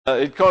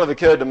It kind of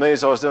occurred to me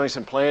as I was doing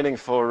some planning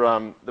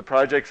for the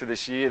project for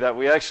this year that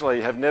we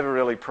actually have never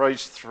really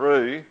preached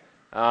through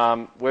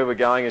where we're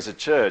going as a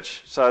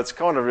church. So it's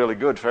kind of really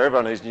good for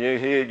everyone who's new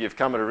here. You've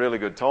come at a really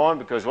good time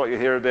because what you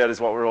hear about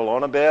is what we're all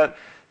on about.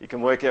 You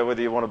can work out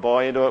whether you want to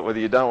buy into it, whether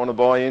you don't want to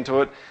buy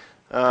into it.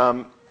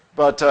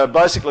 But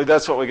basically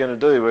that's what we're going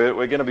to do.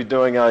 We're going to be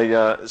doing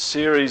a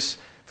series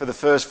for the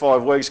first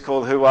 5 weeks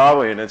called Who Are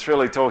We? And it's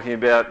really talking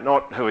about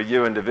not who are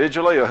you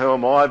individually or who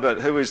am I, but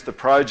who is the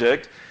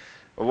project,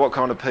 or what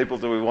kind of people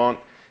do we want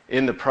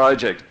in the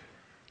project.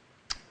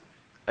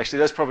 Actually,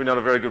 that's probably not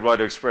a very good way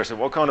to express it.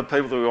 What kind of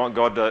people do we want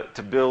God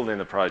to build in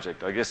the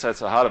project? I guess that's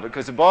the heart of it,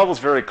 because the Bible's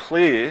very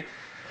clear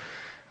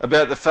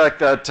about the fact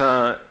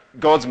that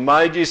God's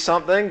made you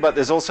something, but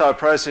there's also a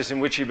process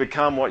in which you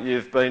become what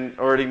you've been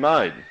already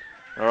made.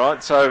 All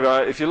right.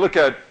 So if you look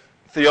at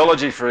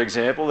theology, for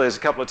example, there's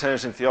a couple of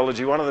terms in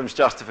theology. One of them is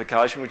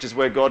justification, which is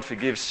where God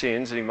forgives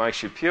sins and he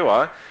makes you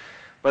pure.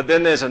 But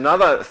then there's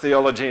another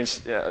theology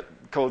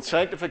called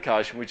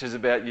sanctification, which is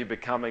about you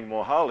becoming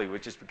more holy,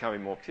 which is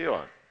becoming more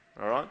pure.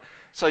 All right?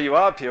 So you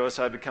are pure,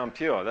 so become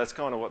pure. That's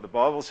kind of what the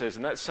Bible says,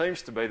 and that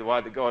seems to be the way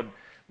that God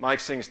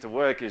makes things to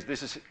work, is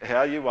this is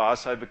how you are,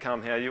 so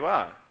become how you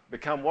are.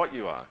 Become what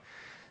you are.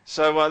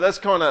 So that's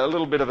kind of a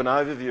little bit of an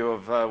overview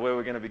of where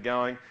we're going to be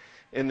going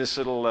in this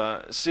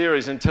little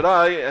series. And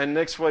today and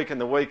next week and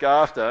the week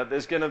after,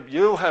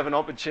 you'll have an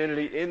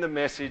opportunity in the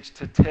message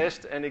to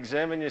test and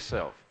examine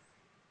yourself.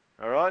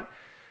 All right?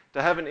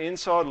 To have an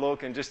inside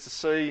look and just to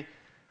see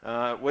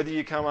whether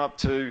you come up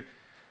to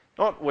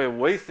not where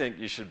we think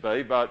you should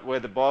be, but where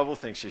the Bible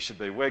thinks you should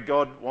be, where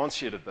God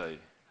wants you to be.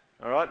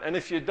 All right? And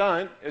if you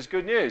don't, it's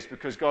good news,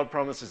 because God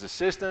promises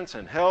assistance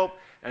and help,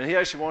 and he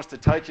actually wants to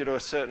take you to a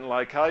certain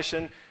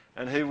location,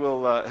 and he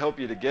will help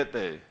you to get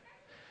there.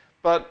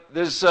 But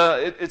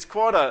it's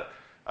quite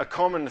a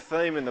common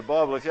theme in the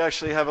Bible. If you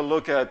actually have a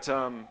look at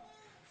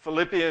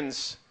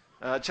Philippians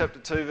chapter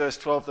 2, verse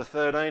 12 to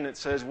 13, it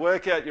says,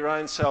 "Work out your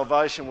own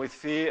salvation with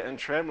fear and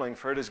trembling,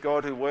 for it is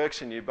God who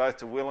works in you both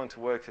to will and to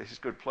work for his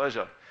good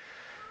pleasure."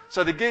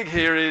 So the gig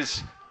here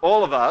is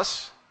all of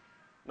us,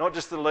 not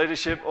just the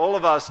leadership, all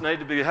of us need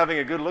to be having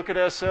a good look at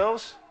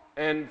ourselves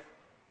and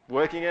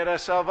working out our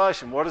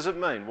salvation. What does it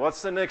mean?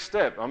 What's the next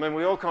step? I mean,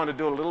 we all kind of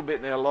do a little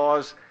bit in our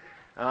lives.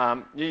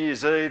 New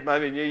Year's Eve,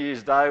 maybe New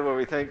Year's Day, where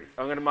we think,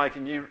 I'm going to make a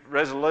new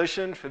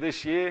resolution for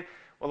this year.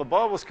 Well, the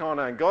Bible's kind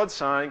of, and God's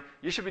saying,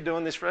 you should be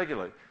doing this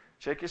regularly.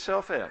 Check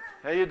yourself out.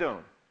 How are you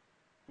doing?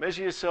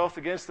 Measure yourself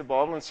against the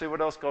Bible and see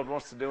what else God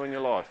wants to do in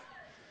your life.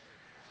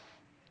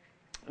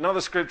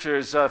 Another scripture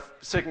is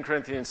 2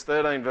 Corinthians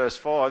 13, verse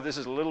 5. This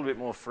is a little bit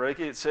more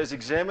freaky. It says,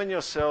 "Examine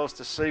yourselves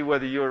to see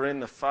whether you are in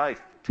the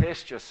faith.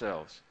 Test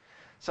yourselves."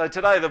 So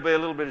today there'll be a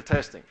little bit of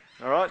testing,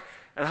 all right?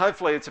 And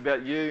hopefully it's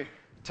about you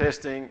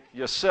testing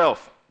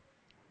yourself.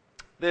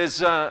 There's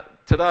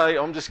today,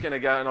 I'm just going to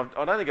go, and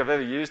I don't think I've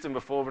ever used them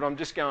before, but I'm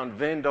just going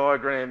Venn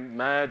diagram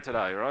mad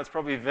today, right? It's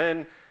probably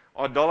Venn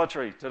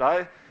idolatry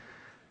today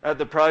at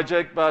the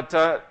project, but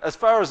as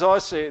far as I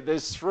see it,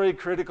 there's 3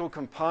 critical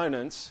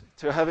components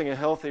to having a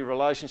healthy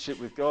relationship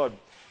with God,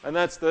 and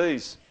that's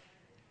these.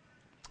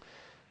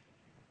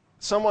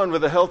 Someone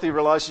with a healthy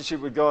relationship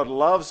with God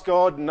loves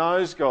God,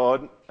 knows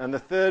God, and the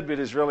third bit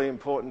is really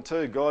important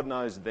too, God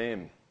knows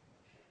them.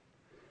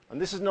 And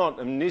this is not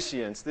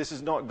omniscience, this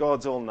is not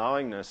God's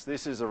all-knowingness,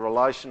 this is a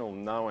relational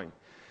knowing.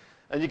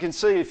 And you can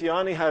see if you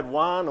only had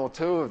 1 or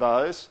 2 of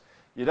those,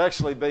 you'd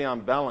actually be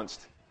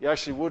unbalanced. You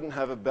actually wouldn't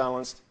have a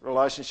balanced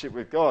relationship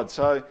with God.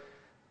 So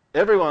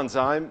everyone's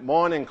aim,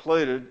 mine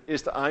included,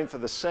 is to aim for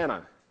the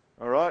centre,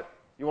 all right?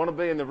 You want to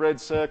be in the red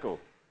circle,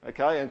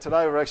 okay? And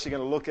today we're actually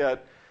going to look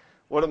at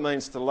what it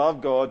means to love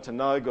God, to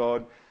know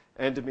God,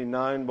 and to be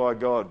known by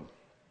God.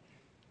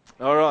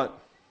 All right.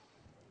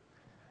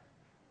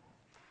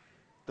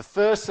 The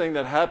first thing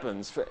that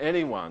happens for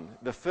anyone,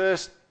 the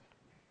first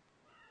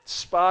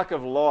spark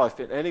of life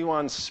in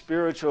anyone's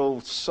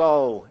spiritual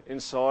soul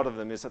inside of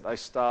them, is that they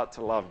start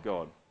to love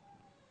God.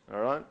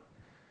 All right?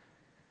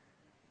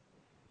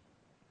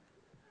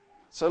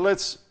 So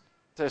let's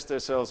test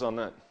ourselves on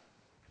that.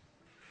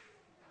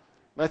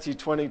 Matthew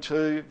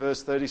 22,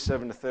 verse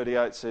 37 to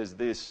 38 says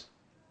this: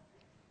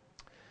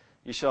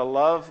 "You shall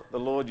love the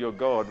Lord your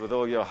God with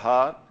all your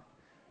heart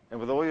and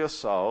with all your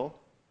soul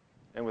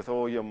and with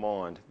all your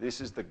mind.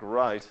 This is the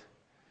great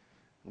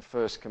and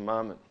first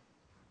commandment."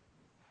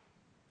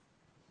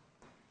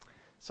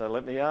 So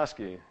let me ask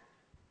you,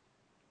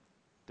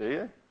 do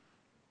you?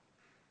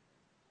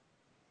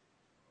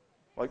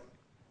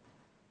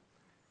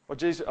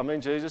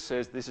 Jesus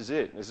says this is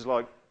it. This is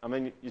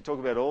you talk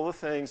about all the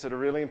things that are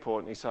really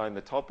important. He's saying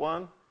the top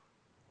one,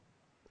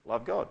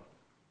 love God.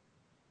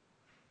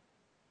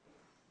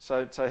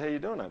 So how are you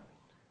doing it?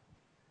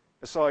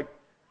 It's like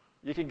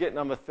you can get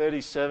number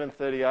 37,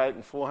 38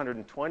 and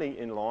 420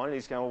 in line.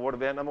 He's going, well, what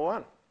about number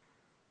 1? Are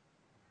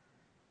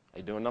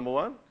you doing number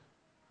 1?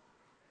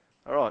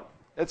 All right,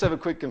 let's have a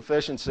quick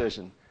confession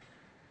session.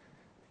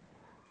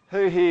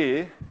 Who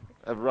here,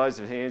 have a raise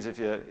of hands if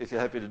you're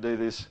happy to do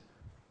this.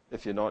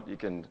 If you're not, you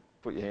can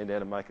put your hand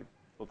down and make it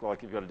look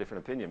like you've got a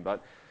different opinion.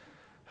 But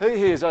who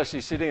here is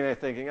actually sitting there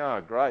thinking,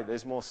 oh, great,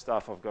 there's more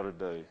stuff I've got to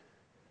do?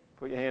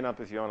 Put your hand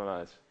up if you're one of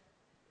those.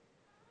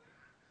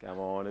 Come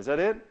on, is that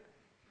it?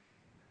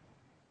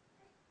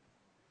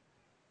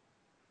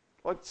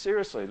 Like,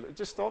 seriously,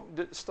 just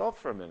stop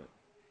for a minute.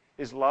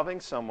 Is loving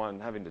someone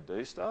having to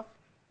do stuff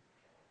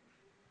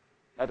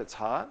at its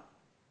heart?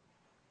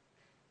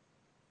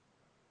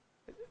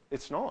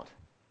 It's not.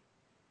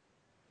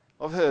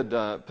 I've heard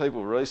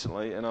people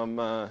recently, and I'm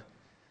not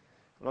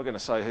going to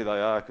say who they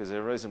are because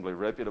they're reasonably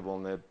reputable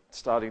and they're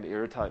starting to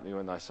irritate me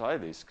when they say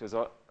this because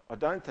I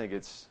don't think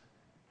it's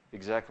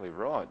exactly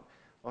right.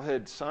 I've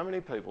heard so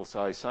many people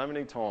say so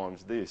many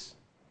times this: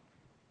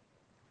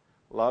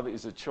 love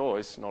is a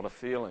choice, not a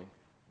feeling.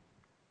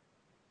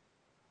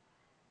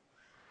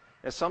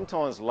 Now,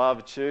 sometimes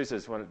love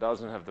chooses when it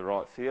doesn't have the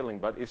right feeling,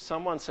 but if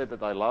someone said that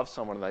they love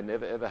someone and they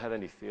never ever had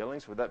any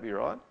feelings, would that be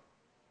right?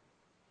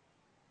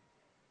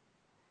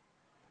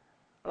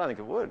 I don't think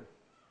it would.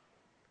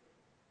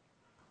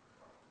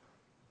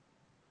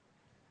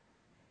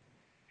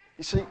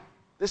 You see,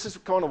 this is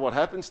kind of what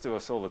happens to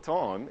us all the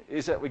time,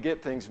 is that we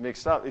get things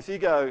mixed up. If you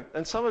go,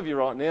 and some of you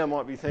right now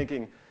might be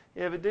thinking,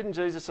 yeah, but didn't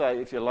Jesus say,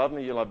 if you love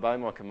me, you'll obey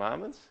my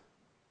commandments?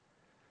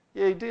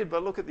 Yeah, he did,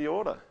 but look at the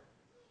order.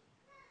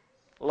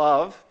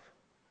 Love,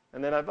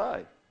 and then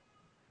obey.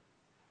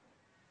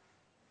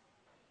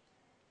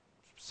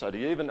 So do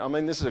you even,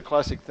 this is a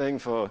classic thing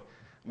for,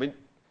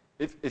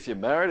 if you're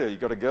married or you've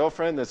got a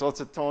girlfriend, there's lots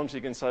of times you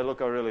can say,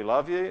 look, I really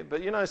love you.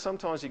 But,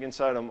 sometimes you can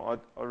say to them,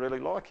 I really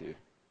like you.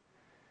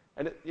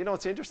 And,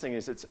 what's interesting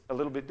is it's a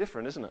little bit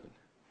different, isn't it?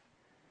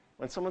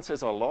 When someone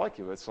says, I like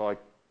you, it's like,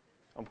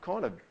 I'm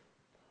kind of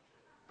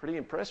pretty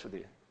impressed with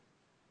you.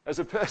 As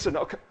a person,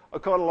 I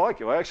kind of like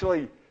you. I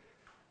actually,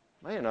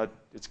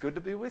 it's good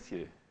to be with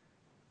you.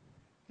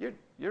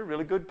 You're a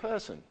really good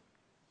person.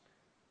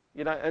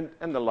 And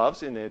the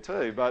love's in there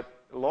too, but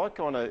like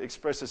kind of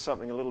expresses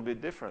something a little bit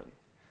different.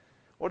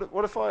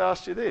 What if I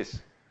asked you this?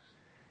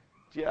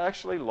 Do you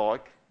actually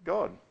like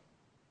God?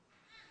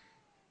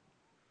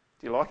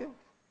 Do you like him?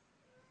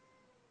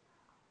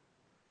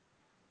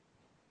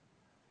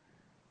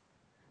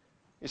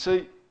 You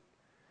see,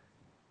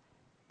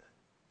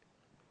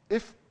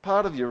 if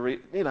part of your,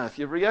 if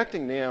you're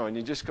reacting now and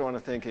you're just kind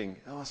of thinking,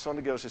 oh,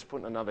 Sonny Girl's just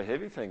putting another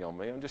heavy thing on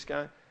me, I'm just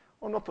going,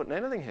 I'm not putting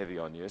anything heavy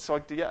on you. It's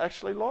like, do you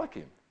actually like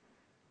him?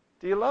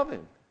 Do you love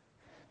him?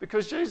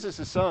 Because Jesus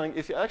is saying,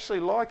 if you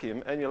actually like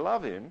him and you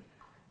love him,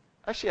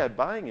 actually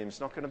obeying him is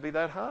not going to be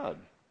that hard.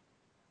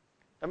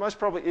 And most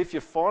probably, if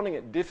you're finding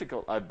it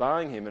difficult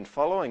obeying him and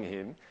following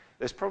him,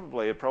 there's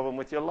probably a problem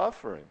with your love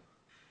for him.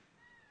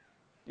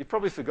 You've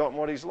probably forgotten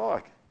what he's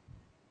like.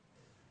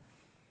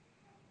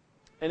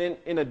 And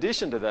in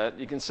addition to that,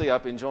 you can see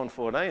up in John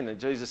 14 that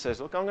Jesus says,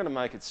 look, I'm going to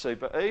make it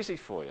super easy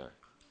for you.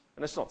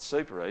 And it's not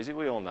super easy,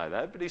 we all know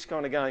that, but he's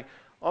kind of going,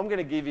 I'm going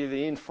to give you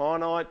the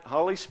infinite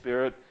Holy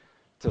Spirit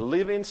to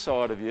live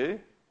inside of you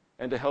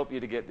and to help you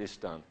to get this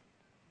done.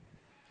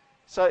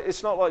 So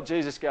it's not like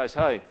Jesus goes,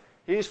 hey,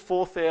 here's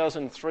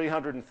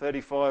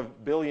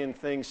 4,335 billion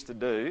things to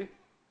do.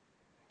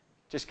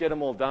 Just get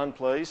them all done,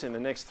 please, in the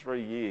next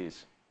 3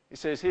 years. He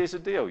says, here's the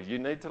deal. You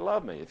need to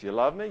love me. If you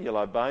love me, you'll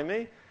obey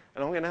me,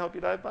 and I'm going to help you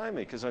to obey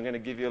me because I'm going to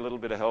give you a little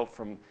bit of help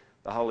from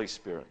the Holy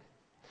Spirit.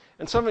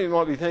 And some of you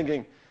might be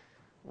thinking,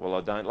 well,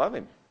 I don't love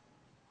him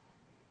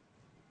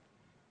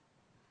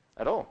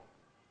at all.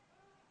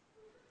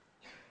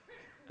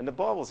 And the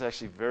Bible's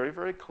actually very,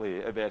 very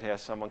clear about how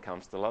someone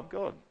comes to love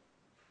God.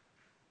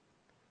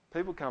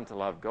 People come to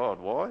love God.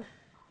 Why?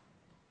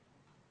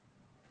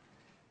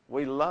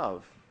 We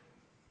love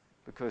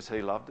because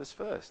he loved us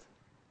first.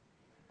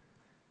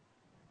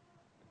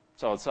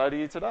 So I'd say to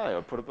you today,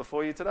 I'd put it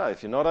before you today,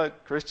 if you're not a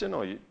Christian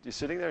or you're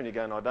sitting there and you're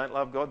going, I don't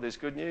love God, there's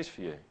good news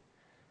for you.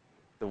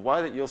 The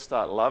way that you'll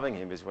start loving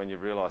him is when you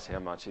realise how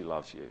much he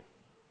loves you.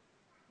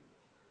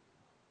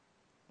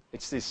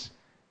 It's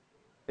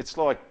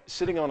like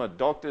sitting on a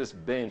doctor's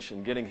bench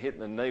and getting hit in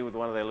the knee with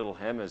one of their little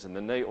hammers and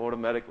the knee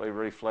automatically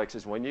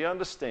reflexes. When you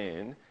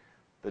understand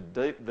the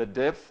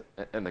depth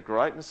and the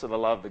greatness of the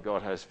love that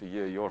God has for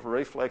you, your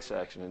reflex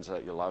action is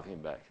that you love him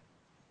back.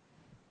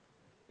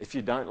 If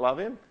you don't love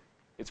him,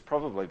 it's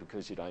probably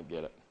because you don't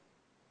get it.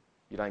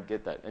 You don't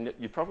get that. And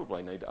you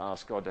probably need to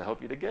ask God to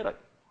help you to get it.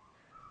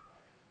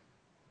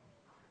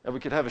 And we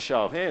could have a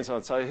show of hands.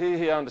 I'd say, who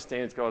here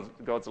understands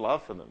God's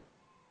love for them?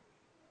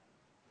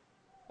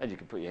 And you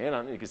can put your hand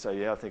up and you can say,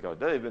 yeah, I think I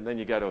do. But then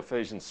you go to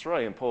Ephesians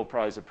 3 and Paul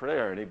prays a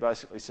prayer and he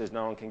basically says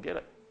no one can get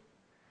it.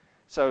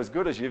 So as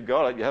good as you've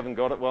got it, you haven't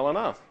got it well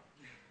enough.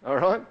 All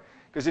right?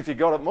 Because if you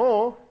got it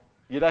more,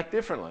 you'd act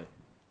differently.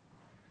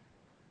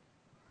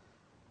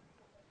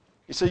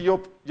 You see, your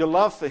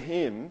love for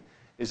him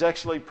is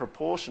actually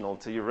proportional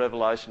to your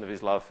revelation of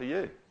his love for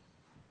you. It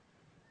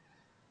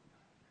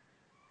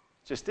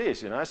just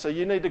is, So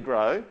you need to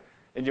grow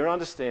in your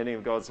understanding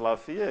of God's love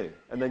for you.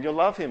 And then you'll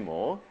love him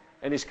more,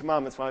 and his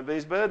commandments won't be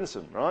as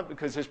burdensome, right?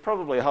 Because there's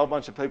probably a whole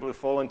bunch of people who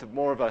fall into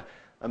more of a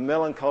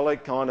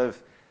melancholic kind of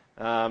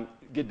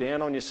get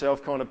down on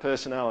yourself kind of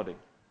personality,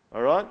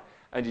 all right?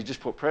 and you just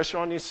put pressure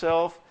on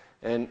yourself,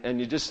 and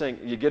you just think,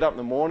 you get up in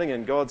the morning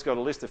and God's got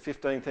a list of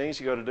 15 things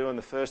you've got to do in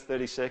the first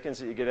 30 seconds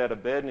that you get out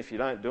of bed, and if you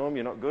don't do them,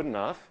 you're not good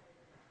enough.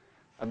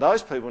 And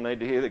those people need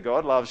to hear that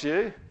God loves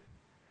you,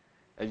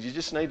 and you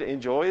just need to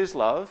enjoy his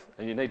love,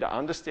 and you need to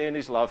understand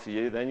his love for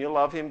you, then you'll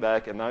love him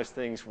back, and those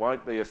things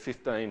won't be a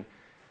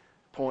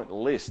 15-point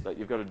list that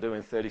you've got to do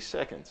in 30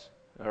 seconds.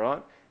 All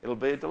right? It'll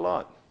be a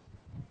delight.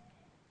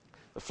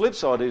 The flip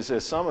side is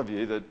there's some of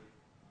you that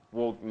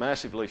walk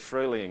massively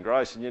freely in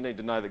grace, and you need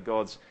to know that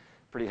God's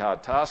a pretty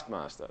hard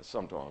taskmaster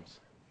sometimes,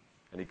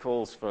 and he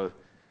calls for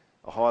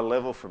a high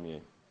level from you.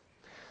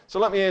 So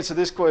let me answer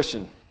this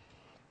question.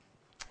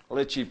 I'll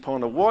let you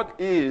ponder. What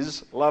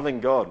is loving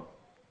God?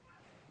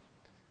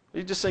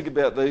 You just think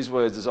about these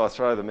words as I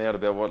throw them out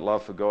about what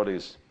love for God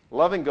is.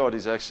 Loving God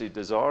is actually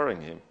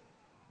desiring him.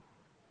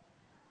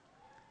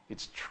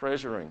 It's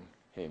treasuring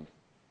him.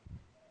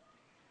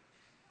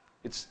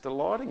 It's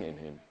delighting in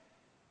him.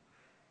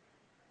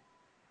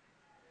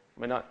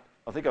 I mean,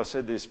 I think I've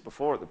said this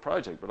before at the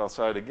project, but I'll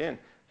say it again.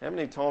 How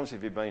many times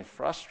have you been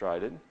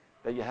frustrated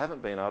that you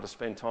haven't been able to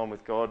spend time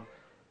with God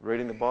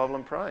reading the Bible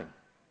and praying?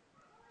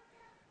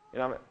 You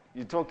know,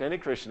 you talk to any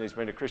Christian who's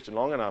been a Christian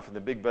long enough, and the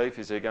big beef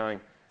is they're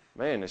going,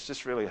 man, it's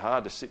just really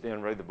hard to sit down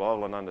and read the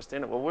Bible and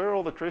understand it. Well, where are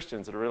all the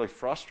Christians that are really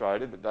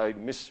frustrated that they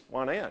miss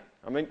one out?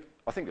 I mean,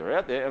 I think they're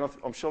out there, and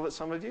I'm sure that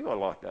some of you are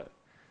like that.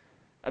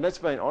 And that's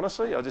been,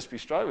 honestly, I'll just be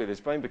straight with you, it's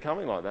been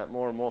becoming like that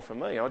more and more for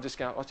me. I just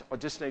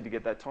need to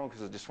get that time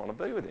because I just want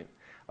to be with him.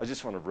 I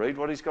just want to read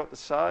what he's got to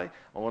say.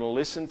 I want to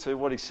listen to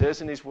what he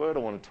says in his word.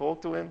 I want to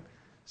talk to him.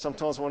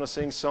 Sometimes I want to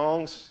sing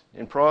songs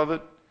in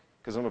private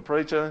because I'm a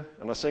preacher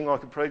and I sing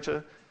like a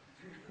preacher.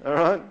 All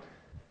right?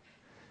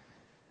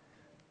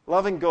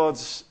 Loving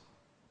God's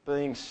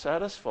being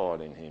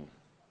satisfied in him.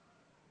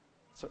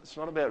 So it's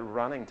not about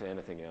running to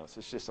anything else.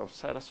 It's just I'm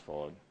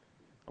satisfied.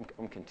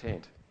 I'm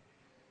content.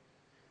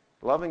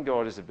 Loving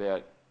God is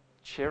about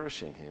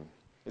cherishing him.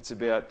 It's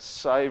about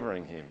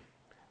savouring him.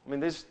 I mean,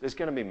 there's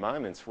going to be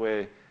moments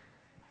where,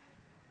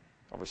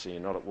 obviously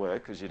you're not at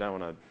work because you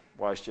don't want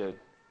to waste your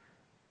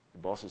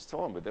boss's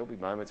time, but there'll be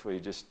moments where you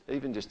just,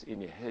 even just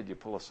in your head, you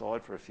pull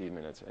aside for a few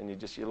minutes and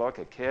you're like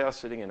a cow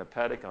sitting in a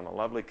paddock on a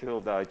lovely cool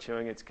day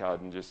chewing its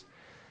cud, and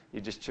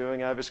you're just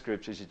chewing over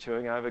scriptures, you're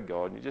chewing over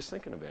God, and you're just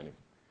thinking about him.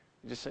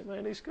 You just think,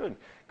 man, he's good.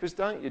 Because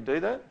don't you do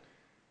that?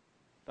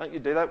 Don't you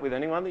do that with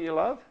anyone that you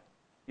love?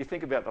 You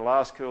think about the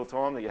last cool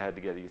time that you had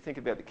together. You think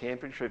about the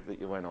camping trip that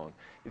you went on.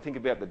 You think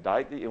about the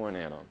date that you went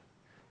out on.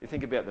 You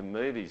think about the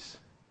movies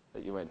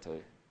that you went to.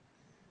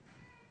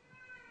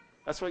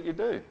 That's what you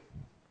do.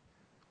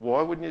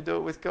 Why wouldn't you do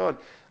it with God?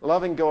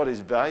 Loving God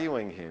is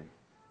valuing him.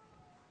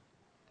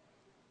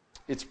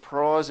 It's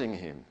prizing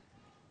him.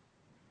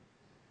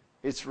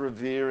 It's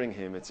revering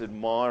him. It's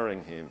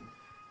admiring him.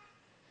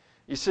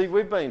 You see,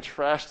 we've been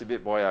trashed a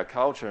bit by our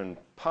culture, and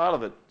part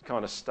of it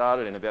kind of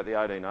started in about the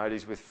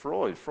 1880s with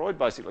Freud. Freud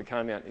basically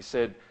came out and he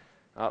said,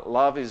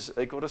 love is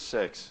equal to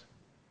sex.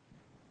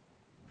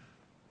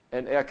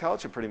 And our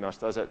culture pretty much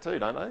does that too,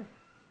 don't they?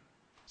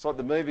 It's like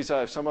the movies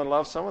say, if someone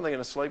loves someone, they're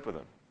going to sleep with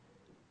them.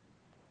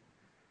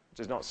 Which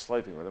is not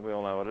sleeping with them, we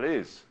all know what it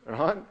is,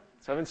 right?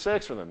 It's having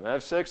sex with them. They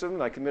have sex with them,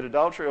 they commit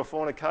adultery or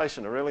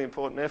fornication, a really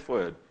important F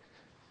word.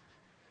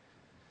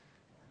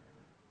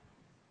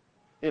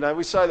 You know,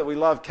 we say that we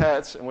love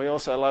cats and we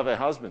also love our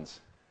husbands.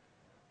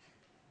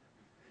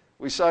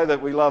 We say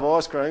that we love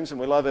ice creams and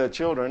we love our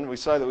children. We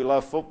say that we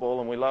love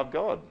football and we love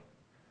God.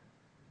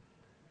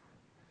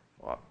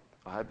 Well,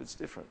 I hope it's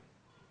different.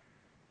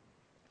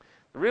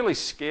 The really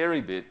scary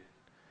bit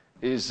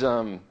is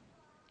John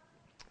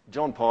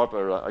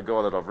Piper, a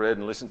guy that I've read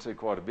and listened to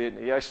quite a bit,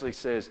 and he actually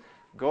says,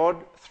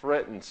 God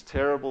threatens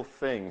terrible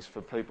things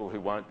for people who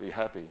won't be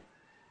happy.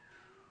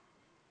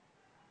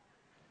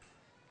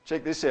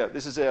 Check this out.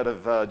 This is out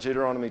of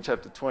Deuteronomy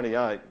chapter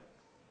 28.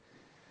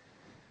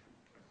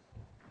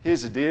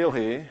 Here's the deal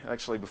here.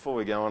 Actually, before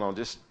we go on, I'll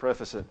just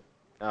preface it.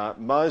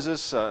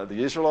 Moses, the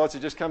Israelites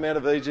had just come out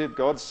of Egypt.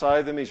 God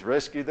saved them. He's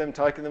rescued them,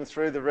 taken them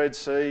through the Red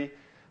Sea.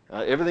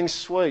 Everything's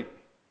sweet.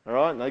 All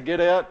right? And they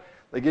get out.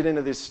 They get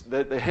into this.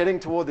 They're heading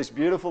toward this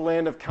beautiful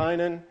land of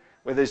Canaan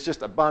where there's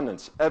just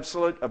abundance,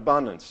 absolute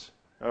abundance.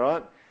 All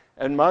right?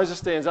 And Moses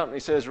stands up and he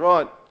says,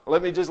 right,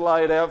 let me just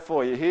lay it out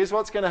for you. Here's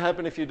what's going to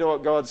happen if you do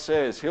what God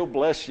says. He'll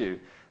bless you.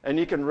 And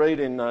you can read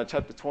in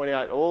chapter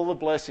 28 all the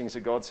blessings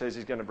that God says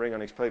he's going to bring on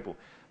his people.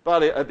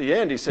 But at the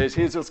end he says,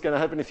 here's what's going to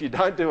happen if you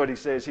don't do what he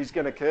says. He's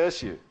going to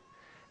curse you.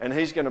 And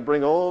he's going to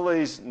bring all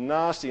these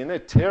nasty, and they're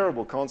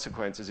terrible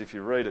consequences if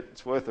you read it.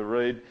 It's worth a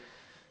read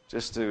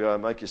just to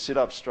make you sit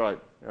up straight.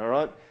 All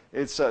right?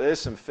 There's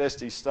some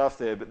festive stuff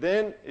there. But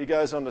then he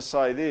goes on to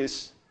say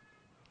this.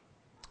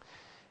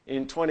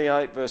 In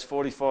 28 verse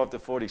 45 to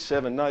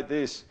 47, note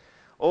this.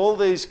 All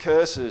these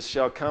curses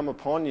shall come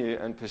upon you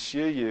and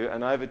pursue you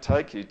and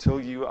overtake you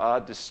till you are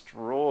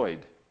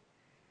destroyed,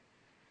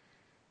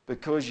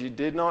 because you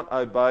did not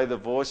obey the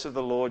voice of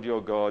the Lord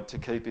your God to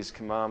keep his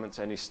commandments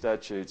and his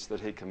statutes that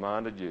he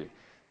commanded you.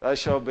 They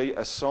shall be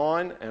a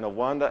sign and a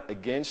wonder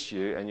against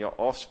you and your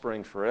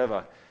offspring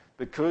forever,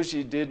 because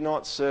you did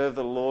not serve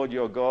the Lord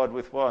your God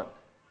with what?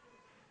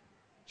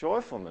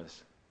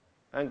 Joyfulness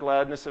and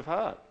gladness of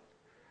heart.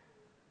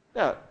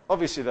 Now,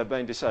 obviously they've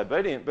been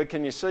disobedient, but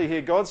can you see here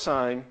God's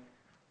saying,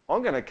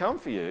 I'm going to come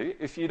for you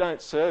if you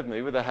don't serve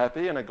me with a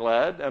happy and a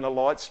glad and a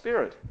light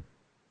spirit.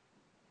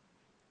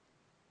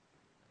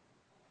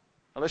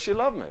 Unless you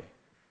love me.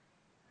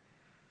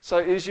 So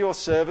is your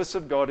service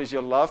of God, is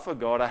your love for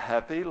God a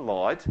happy,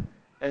 light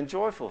and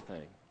joyful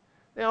thing?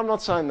 Now, I'm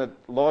not saying that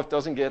life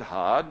doesn't get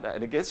hard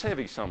and it gets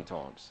heavy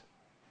sometimes.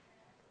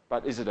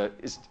 But is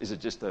it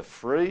just a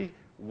free,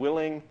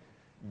 willing,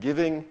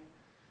 giving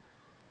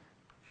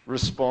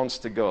response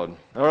to God?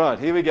 All right,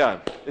 here we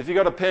go. If you've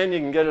got a pen, you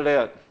can get it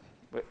out.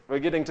 We're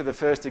getting to the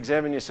first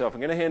examine yourself. I'm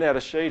going to hand out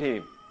a sheet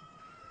here.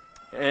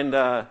 And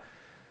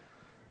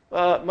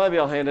maybe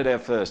I'll hand it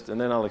out first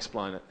and then I'll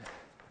explain it.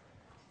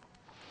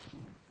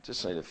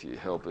 Just need a few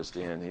helpers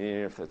down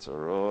here, if that's all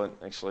right.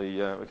 Actually,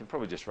 we can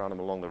probably just run them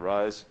along the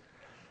rows.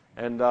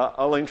 And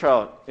I'll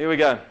intro it. Here we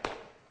go.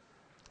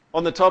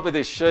 On the top of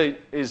this sheet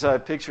is a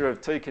picture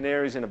of two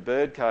canaries in a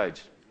bird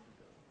cage.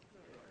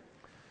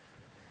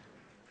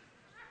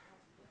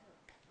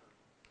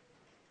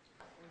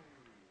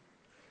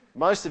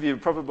 Most of you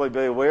would probably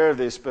be aware of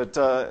this, but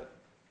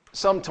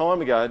some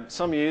time ago,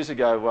 some years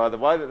ago, the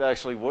way that they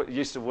actually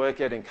used to work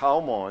out in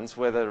coal mines,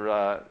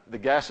 whether the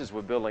gases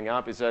were building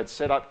up, is they'd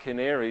set up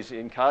canaries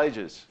in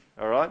cages,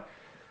 all right?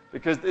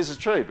 Because this is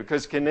true,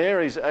 because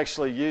canaries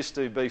actually used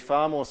to be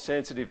far more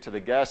sensitive to the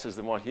gases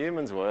than what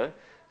humans were.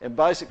 And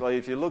basically,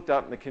 if you looked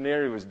up and the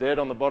canary was dead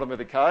on the bottom of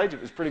the cage,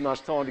 it was pretty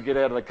much time to get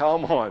out of the coal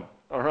mine,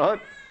 all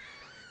right?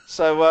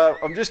 So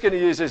I'm just going to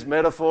use this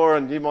metaphor,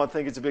 and you might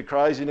think it's a bit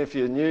crazy, and if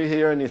you're new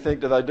here and you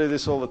think, do they do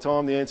this all the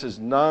time? The answer is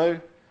no.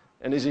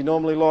 And is he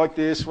normally like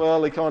this?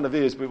 Well, he kind of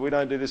is, but we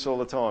don't do this all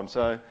the time.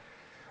 So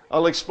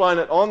I'll explain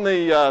it. On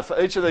the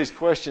for each of these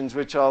questions,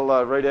 which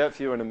I'll read out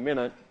for you in a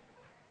minute,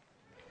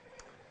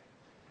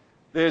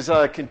 there's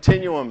a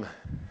continuum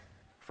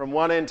from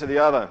one end to the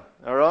other,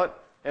 all right?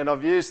 And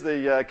I've used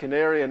the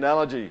canary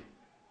analogy,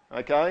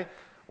 okay?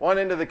 One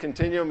end of the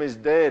continuum is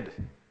dead.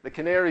 The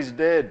canary's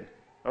dead,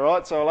 all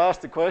right? So I'll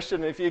ask the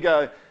question. If you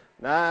go,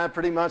 nah,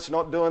 pretty much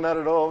not doing that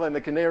at all, then the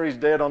canary's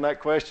dead on that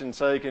question,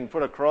 so you can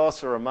put a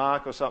cross or a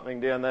mark or something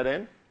down that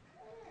end.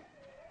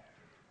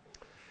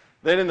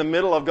 Then in the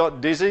middle I've got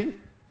dizzy,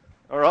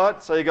 all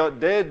right? So you've got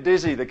dead,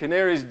 dizzy. The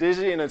canary's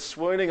dizzy and it's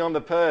swooning on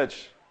the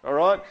perch, all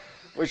right?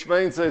 Which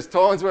means there's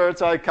times where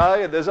it's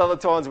okay and there's other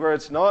times where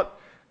it's not.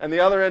 And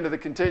the other end of the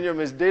continuum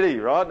is ditty,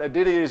 right? A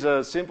ditty is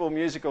a simple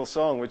musical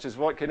song, which is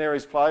what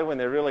canaries play when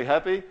they're really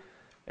happy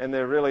and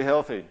they're really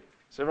healthy.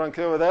 Is everyone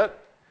cool with that?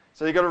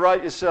 So you've got to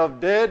rate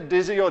yourself dead,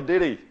 dizzy or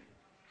ditty.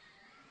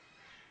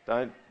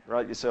 Don't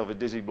rate yourself a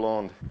dizzy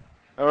blonde.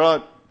 All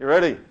right, you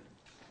ready?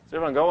 Has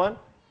everyone got one?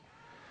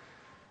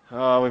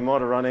 Oh, we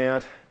might have run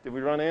out. Did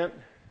we run out?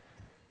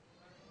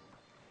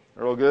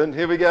 We're all good?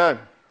 Here we go.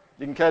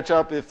 You can catch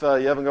up if you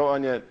haven't got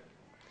one yet.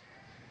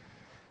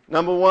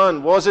 Number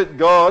one, was it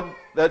God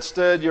that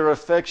stirred your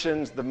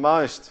affections the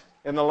most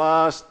in the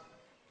last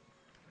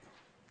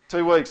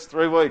 2 weeks,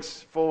 3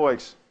 weeks, 4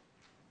 weeks?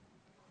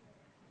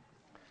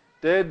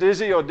 Dead,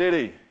 dizzy or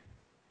ditty?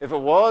 If it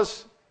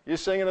was, you're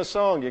singing a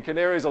song. Your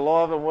canary's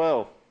alive and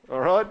well.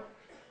 All right?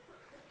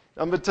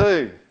 Number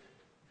two,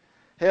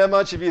 how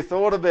much have you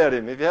thought about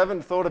him? If you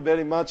haven't thought about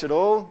him much at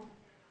all,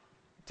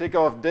 tick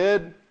off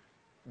dead,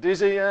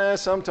 dizzy,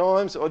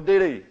 sometimes, or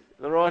ditty,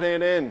 the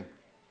right-hand end.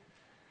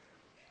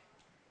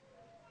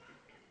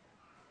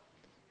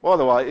 By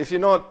the way, if you're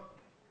not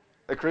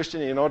a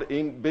Christian, you're not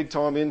big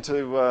time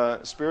into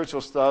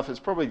spiritual stuff,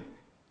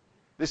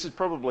 this is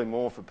probably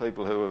more for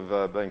people who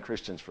have been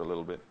Christians for a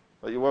little bit.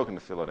 But you're welcome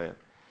to fill it out.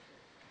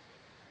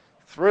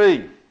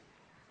 3,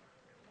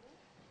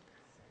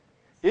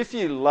 if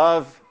you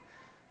love,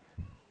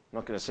 I'm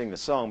not going to sing the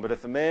song, but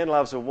if a man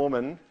loves a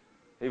woman,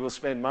 he will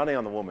spend money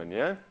on the woman,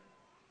 yeah?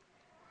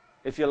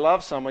 If you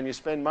love someone, you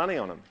spend money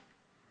on them.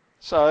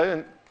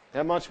 So,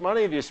 how much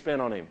money have you spent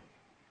on him?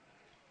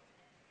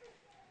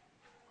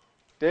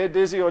 Dead,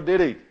 dizzy or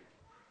ditty?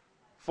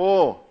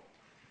 4,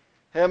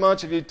 how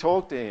much have you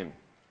talked to him?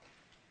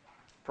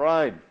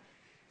 Prayed?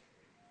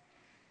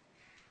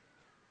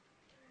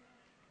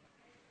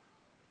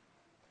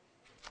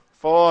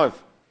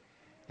 5,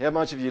 how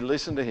much have you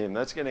listened to him?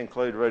 That's going to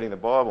include reading the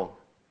Bible.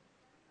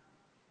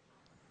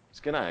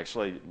 It's going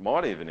to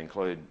might even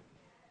include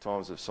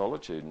times of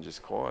solitude and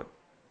just quiet.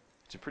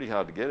 It's pretty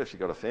hard to get if you've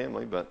got a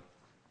family, but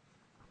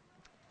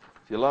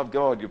if you love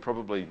God,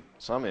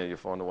 somehow you'll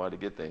find a way to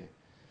get there.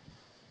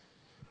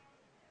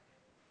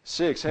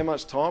 6, how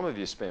much time have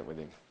you spent with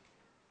him?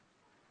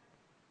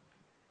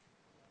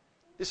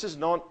 This is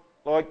not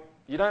like,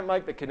 you don't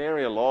make the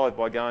canary alive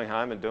by going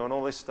home and doing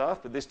all this stuff,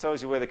 but this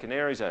tells you where the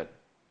canary's at.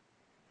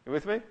 You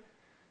with me?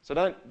 So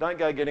don't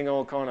go getting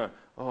all kind of,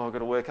 I've got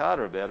to work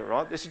harder about it,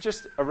 right? This is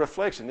just a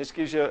reflection. This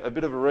gives you a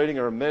bit of a reading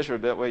or a measure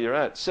about where you're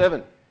at.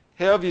 7,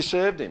 how have you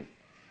served him?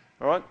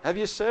 All right? Have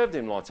you served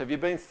him lots? Have you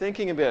been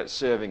thinking about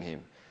serving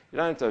him? You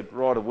don't have to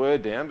write a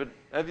word down, but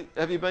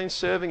have you been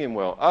serving him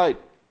well? 8,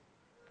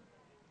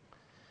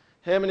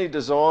 How many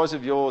desires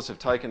of yours have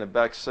taken a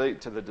back seat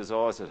to the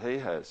desires that he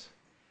has?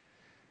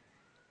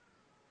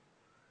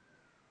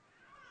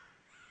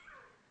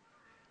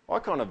 I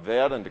kind of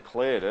vowed and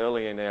declared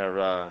early in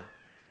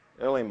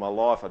my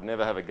life I'd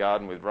never have a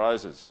garden with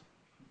roses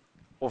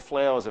or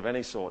flowers of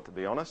any sort, to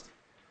be honest.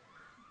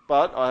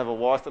 But I have a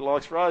wife that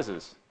likes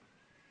roses.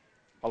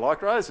 I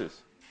like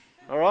roses,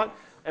 all right?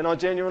 And I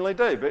genuinely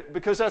do,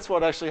 because that's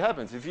what actually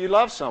happens. If you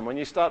love someone,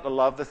 you start to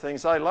love the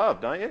things they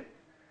love, don't you?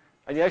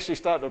 And you actually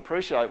start to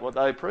appreciate what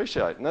they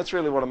appreciate. And that's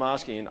really what I'm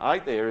asking in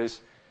 8 there is,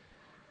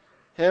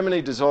 how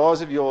many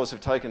desires of yours have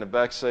taken a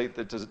back seat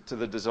to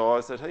the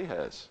desires that he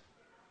has?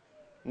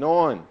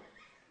 9.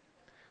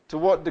 To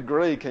what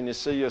degree can you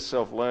see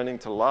yourself learning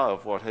to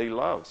love what he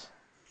loves?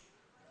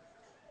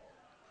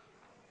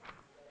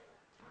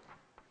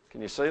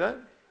 Can you see that?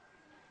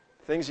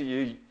 Things that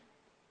you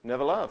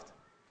never loved.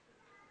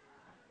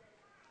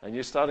 And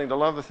you're starting to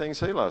love the things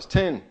he loves.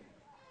 10.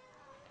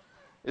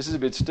 This is a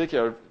bit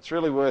stickier. It's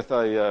really worth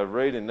a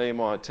read in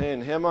Nehemiah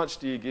 10. How much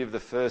do you give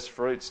the first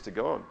fruits to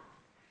God?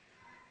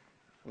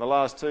 In the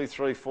last 2,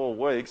 3, 4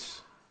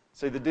 weeks,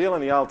 see, the deal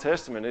in the Old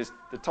Testament is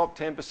the top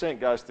 10%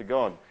 goes to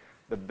God.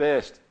 The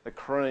best, the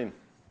cream.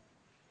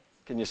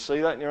 Can you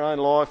see that in your own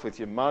life with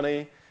your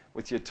money,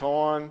 with your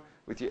time,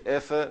 with your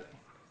effort?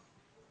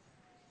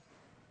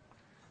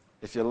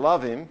 If you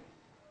love him,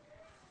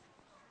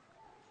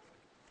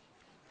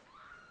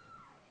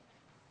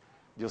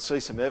 you'll see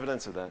some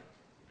evidence of that.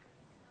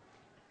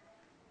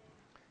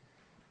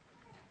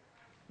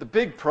 The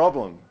big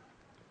problem,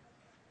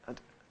 and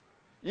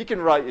you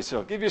can rate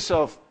yourself. Give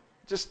yourself,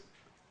 just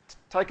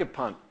take a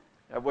punt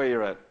at where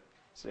you're at.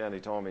 It's the only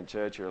time in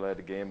church you're allowed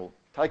to gamble.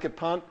 Take a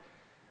punt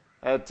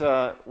at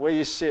where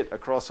you sit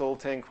across all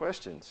 10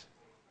 questions.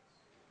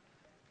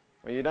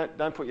 Well, you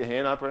don't put your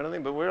hand up or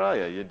anything, but where are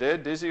you? You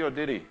dead, dizzy, or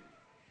diddy?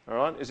 All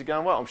right? Is it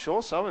going well? I'm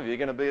sure some of you are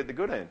going to be at the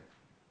good end.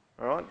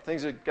 All right?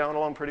 Things are going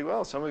along pretty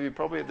well. Some of you are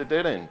probably at the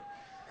dead end.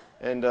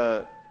 And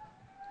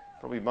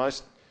probably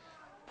most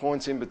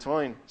points in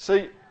between.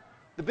 See,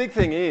 the big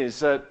thing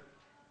is that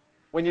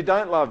when you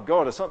don't love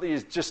God, it's not that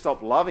you just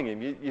stop loving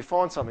him. You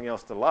find something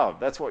else to love.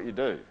 That's what you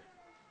do.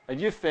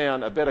 And you've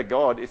found a better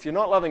God. If you're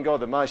not loving God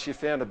the most, you've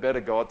found a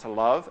better God to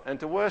love and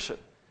to worship.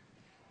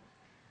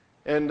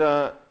 And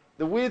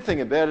the weird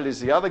thing about it is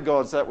the other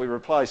gods that we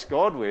replace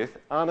God with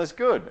aren't as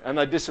good. And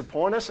they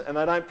disappoint us and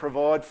they don't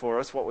provide for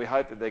us what we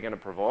hope that they're going to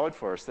provide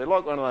for us. They're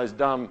like one of those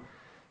dumb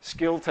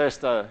skill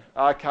tester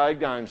arcade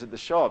games at the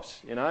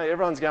shops. You know,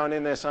 everyone's going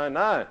in there saying,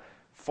 no,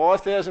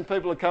 5,000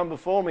 people have come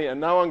before me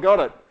and no one got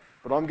it.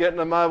 But I'm getting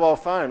a mobile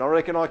phone. I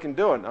reckon I can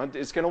do it.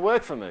 It's going to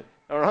work for me.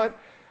 All right?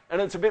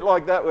 And it's a bit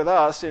like that with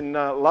us in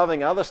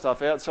loving other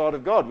stuff outside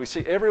of God. We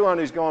see everyone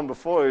who's gone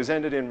before who's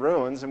ended in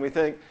ruins and we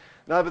think,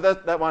 no,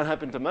 but that won't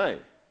happen to me.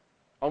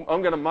 I'm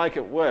going to make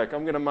it work.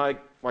 I'm going to make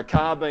my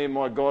car being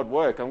my God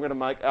work. I'm going to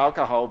make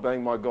alcohol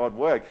being my God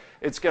work.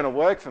 It's going to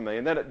work for me.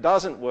 And then it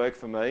doesn't work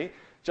for me,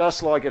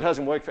 just like it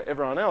hasn't worked for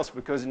everyone else,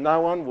 because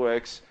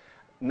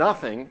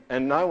nothing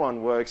and no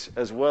one works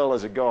as well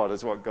as a God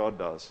as what God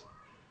does.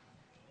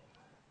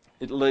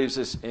 It leaves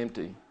us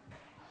empty.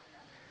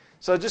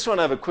 So I just want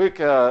to have a quick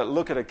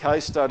look at a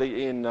case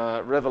study in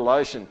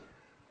Revelation.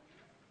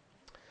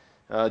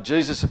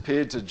 Jesus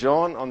appeared to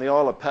John on the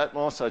Isle of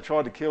Patmos. They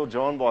tried to kill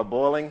John by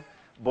boiling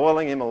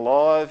him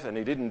alive, and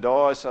he didn't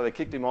die, so they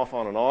kicked him off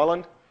on an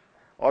island.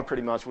 I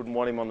pretty much wouldn't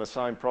want him on the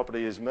same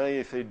property as me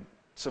if he'd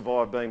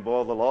survived being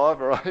boiled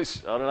alive, or I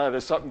don't know,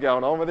 there's something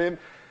going on with him.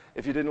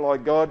 If you didn't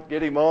like God,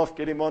 get him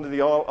onto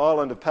the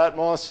island of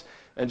Patmos.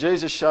 And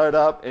Jesus showed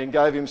up and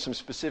gave him some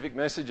specific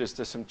messages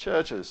to some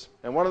churches.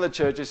 And one of the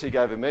churches he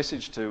gave a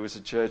message to was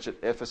the church at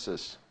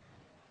Ephesus.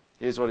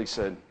 Here's what he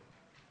said.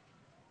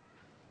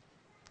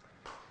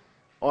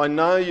 I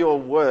know your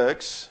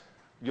works,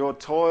 your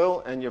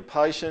toil and your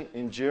patient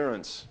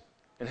endurance,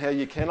 and how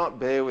you cannot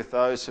bear with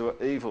those who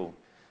are evil,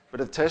 but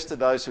have tested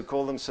those who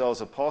call themselves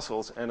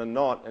apostles and are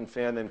not, and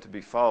found them to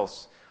be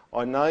false.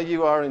 I know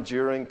you are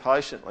enduring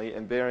patiently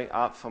and bearing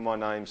up for my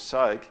name's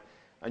sake,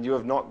 and you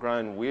have not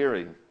grown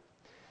weary.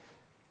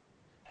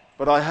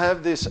 But I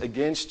have this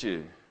against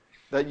you,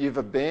 that you've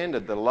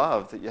abandoned the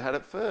love that you had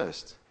at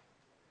first.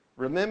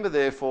 Remember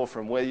therefore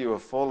from where you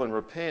have fallen,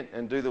 repent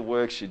and do the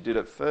works you did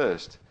at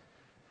first.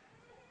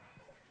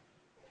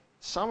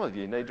 Some of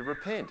you need to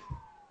repent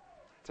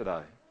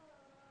today.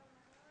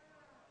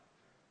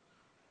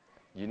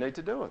 You need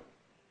to do it.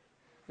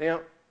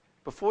 Now,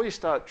 before you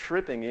start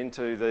tripping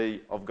into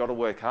the I've got to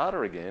work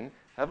harder again,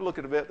 have a look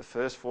at about the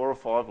first 4 or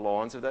 5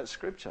 lines of that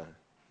scripture.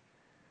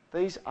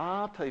 These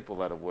are people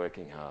that are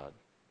working hard.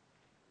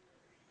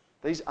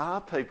 These are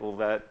people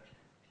that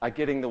are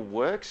getting the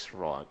works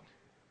right.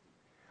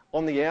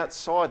 On the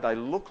outside, they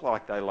look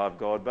like they love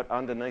God, but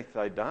underneath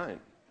they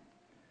don't.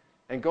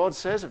 And God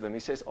says of them, he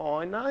says,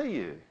 I know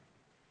you.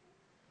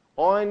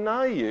 I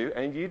know you,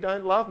 and you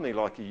don't love me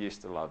like you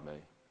used to love me.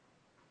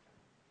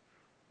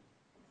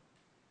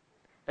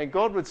 And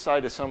God would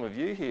say to some of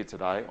you here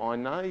today, I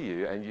know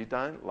you, and you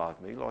don't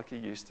love me like you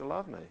used to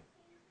love me.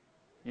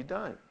 You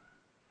don't.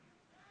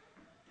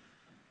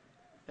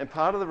 And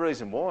part of the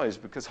reason why is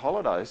because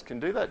holidays can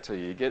do that to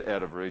you. You get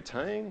out of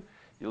routine,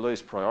 you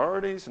lose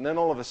priorities, and then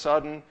all of a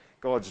sudden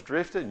God's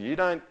drifted, and you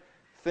don't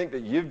think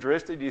that you've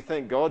drifted, you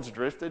think God's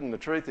drifted, and the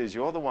truth is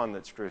you're the one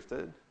that's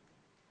drifted.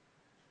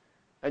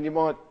 And you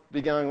might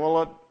be going,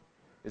 well,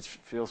 it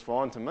feels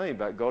fine to me,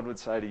 but God would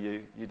say to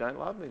you, you don't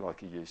love me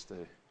like you used to.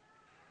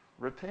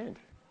 Repent.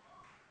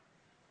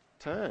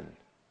 Turn.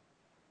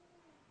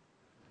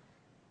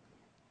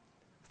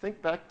 Think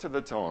back to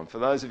the time, for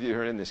those of you who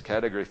are in this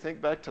category,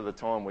 think back to the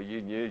time where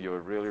you knew you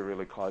were really,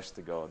 really close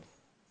to God.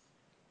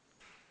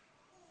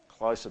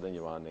 Closer than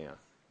you are now.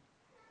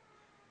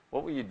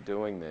 What were you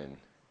doing then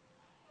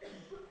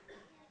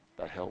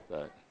that helped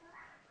that?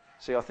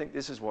 See, I think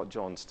this is what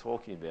John's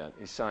talking about.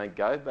 He's saying,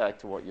 go back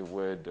to what you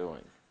were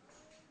doing.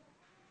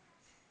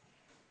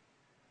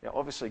 Now,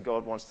 obviously,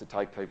 God wants to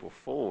take people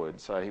forward,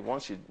 so he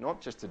wants you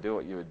not just to do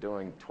what you were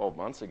doing 12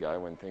 months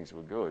ago when things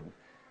were good,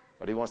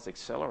 but he wants to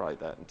accelerate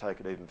that and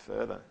take it even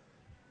further.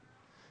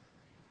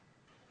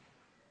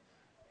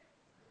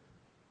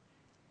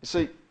 You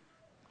see,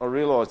 I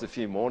realised a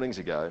few mornings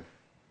ago,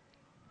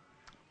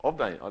 I'll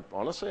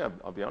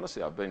be honest,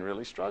 I've been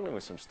really struggling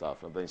with some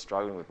stuff. I've been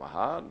struggling with my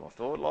heart and my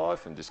thought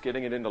life and just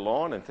getting it into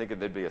line and thinking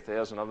there'd be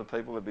 1,000 other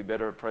people that'd be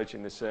better at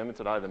preaching this sermon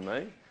today than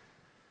me.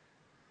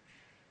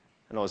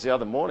 And the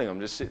other morning,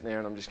 I'm just sitting there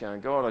and I'm just going,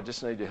 God, I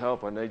just need your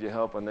help, I need your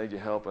help, I need your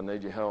help, I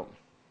need your help.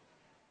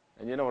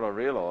 And you know what I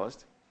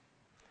realised?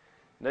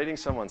 Needing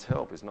someone's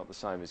help is not the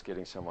same as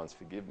getting someone's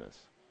forgiveness.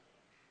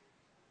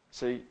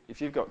 See,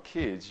 if you've got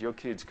kids, your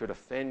kids could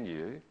offend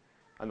you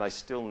and they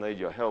still need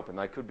your help and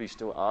they could be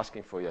still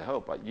asking for your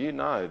help, but you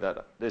know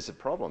that there's a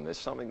problem, there's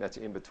something that's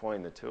in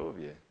between the two of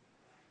you.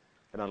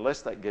 And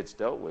unless that gets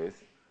dealt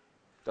with,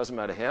 doesn't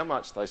matter how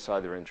much they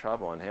say they're in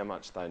trouble and how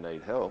much they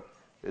need help,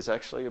 there's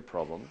actually a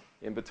problem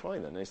in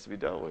between that needs to be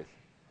dealt with.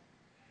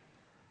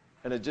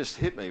 And it just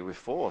hit me with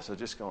force. I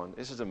just gone,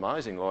 this is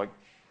amazing. Like,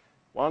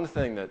 one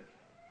thing that,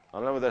 I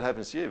don't know whether that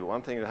happens to you, but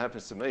one thing that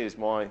happens to me is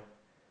my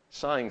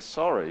saying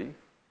sorry.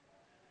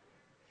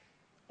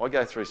 I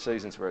go through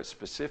seasons where it's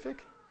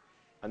specific,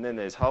 and then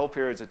there's whole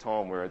periods of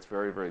time where it's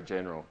very, very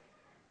general.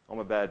 I'm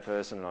a bad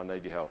person and I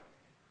need your help.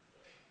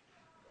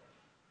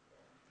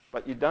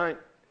 But you don't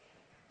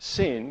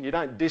sin, you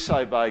don't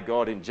disobey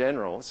God in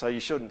general, so you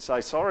shouldn't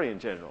say sorry in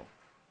general.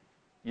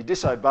 You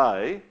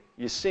disobey,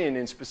 you sin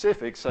in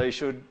specifics, so you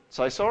should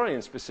say sorry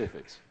in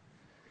specifics.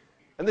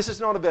 And this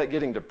is not about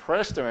getting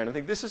depressed or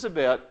anything. This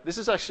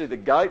is actually the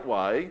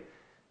gateway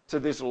to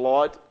this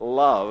light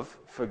love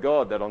for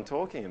God that I'm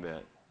talking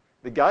about.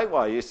 The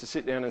gateway is to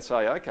sit down and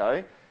say,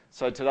 okay,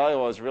 so today I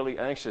was really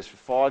anxious for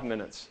 5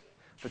 minutes,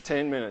 for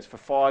 10 minutes, for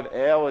 5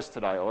 hours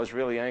today. I was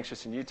really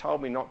anxious and you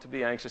told me not to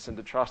be anxious and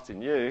to trust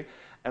in you.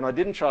 And I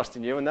didn't trust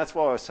in you, and that's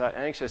why I was so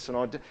anxious.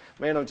 And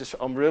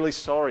I'm really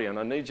sorry, and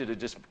I need you to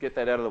just get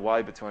that out of the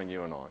way between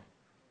you and I.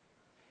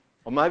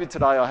 Or maybe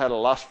today I had a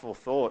lustful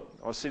thought.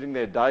 I was sitting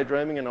there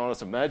daydreaming and I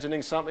was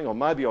imagining something, or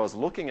maybe I was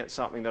looking at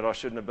something that I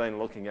shouldn't have been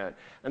looking at.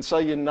 And so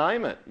you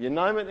name it. You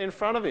name it in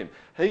front of him.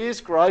 He is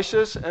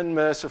gracious and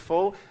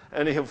merciful,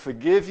 and he'll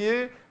forgive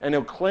you, and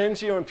he'll cleanse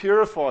you and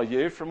purify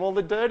you from all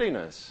the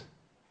dirtiness.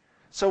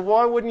 So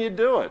why wouldn't you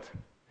do it?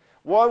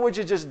 Why would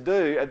you just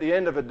do, at the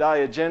end of a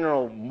day, a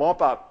general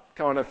mop-up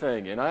kind of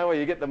thing, you know, where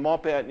you get the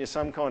mop out and you're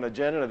some kind of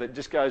janitor that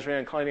just goes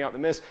around cleaning up the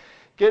mess?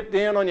 Get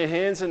down on your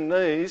hands and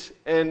knees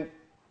and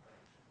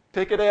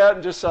pick it out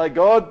and just say,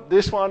 God,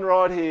 this one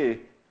right here,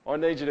 I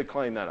need you to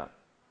clean that up.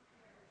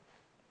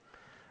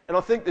 And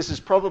I think this is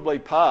probably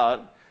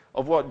part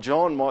of what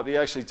John might be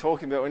actually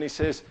talking about when he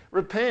says,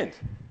 repent,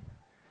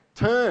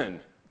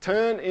 turn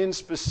in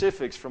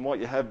specifics from what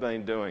you have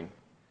been doing.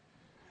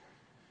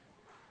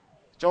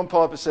 John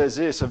Piper says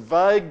this, a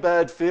vague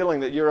bad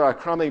feeling that you're a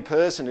crummy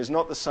person is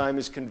not the same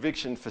as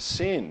conviction for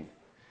sin.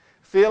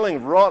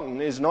 Feeling rotten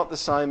is not the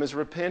same as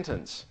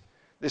repentance.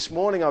 This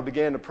morning I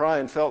began to pray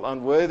and felt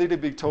unworthy to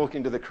be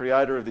talking to the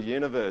creator of the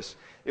universe.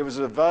 It was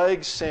a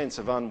vague sense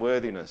of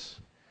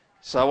unworthiness.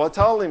 So I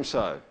told him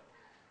so.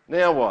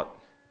 Now what?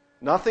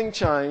 Nothing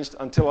changed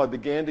until I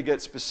began to get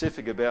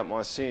specific about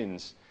my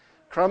sins.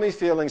 Crummy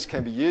feelings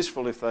can be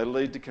useful if they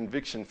lead to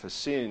conviction for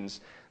sins.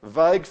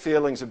 Vague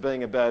feelings of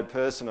being a bad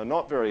person are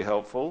not very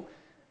helpful.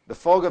 The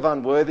fog of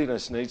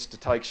unworthiness needs to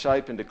take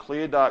shape into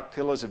clear, dark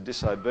pillars of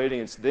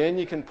disobedience. Then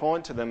you can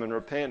point to them and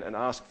repent and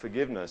ask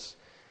forgiveness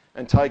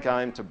and take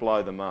aim to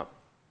blow them up.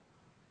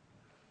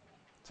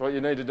 That's what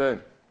you need to do.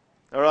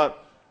 All right,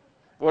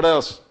 what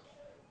else?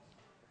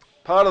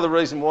 Part of the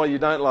reason why you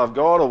don't love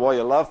God or why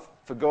your love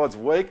for God's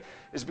weak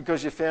is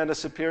because you found a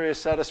superior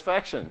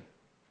satisfaction.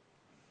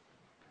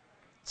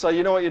 So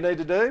you know what you need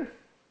to do?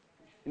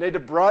 You need to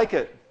break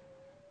it.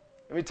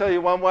 Let me tell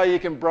you one way you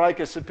can break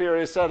a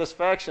superior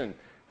satisfaction.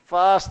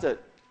 Fast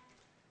it.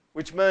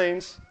 Which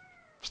means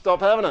stop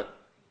having it.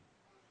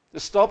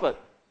 Just stop it.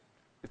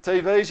 If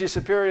TV's your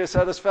superior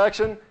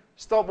satisfaction,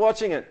 stop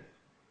watching it.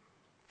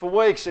 For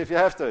weeks if you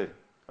have to.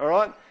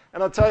 Alright?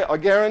 And I'll tell you, I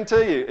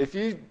guarantee you, if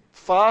you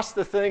fast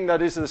the thing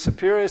that is the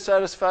superior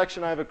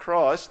satisfaction over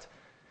Christ,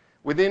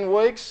 within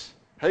weeks,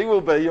 He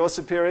will be your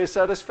superior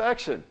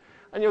satisfaction.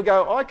 And you'll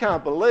go, I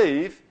can't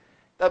believe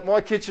that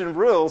my kitchen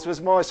rules was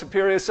my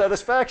superior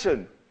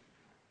satisfaction.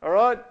 All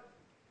right?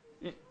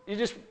 You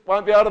just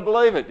won't be able to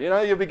believe it. You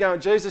know, you'll be going,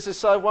 Jesus is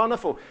so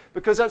wonderful.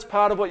 Because that's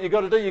part of what you've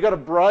got to do. You've got to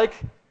break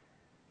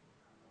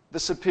the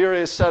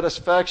superior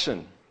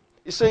satisfaction.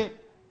 You see,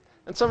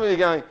 and some of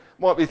you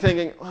might be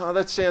thinking, oh,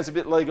 that sounds a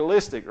bit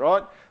legalistic,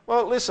 right?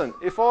 Well, listen,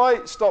 if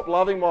I stopped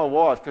loving my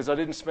wife because I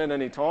didn't spend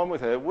any time with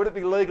her, would it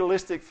be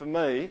legalistic for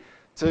me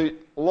to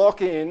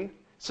lock in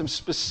some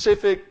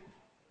specific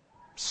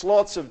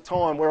slots of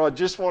time where I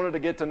just wanted to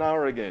get to know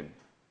her again?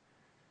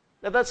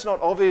 Now, that's not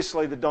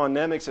obviously the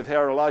dynamics of how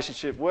a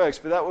relationship works,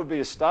 but that would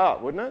be a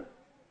start, wouldn't it?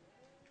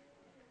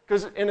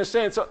 Because in a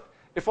sense,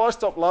 if I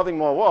stop loving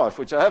my wife,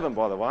 which I haven't,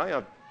 by the way,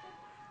 I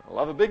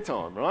love her big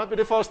time, right?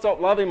 But if I stop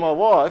loving my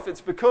wife,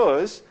 it's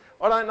because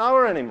I don't know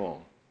her anymore.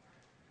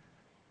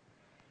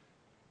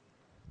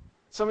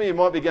 Some of you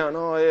might be going,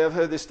 oh yeah, I've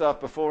heard this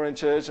stuff before in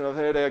church and I've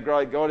heard how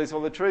great God is.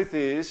 Well, the truth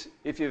is,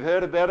 if you've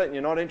heard about it and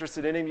you're not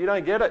interested in him, you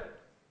don't get it.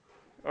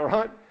 All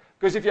right?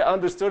 Because if you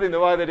understood him the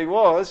way that he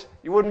was,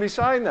 you wouldn't be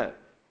saying that.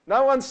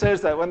 No one says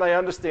that when they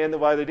understand the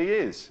way that he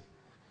is.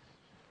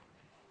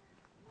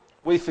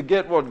 We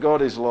forget what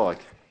God is like.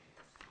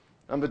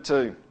 Number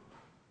 2.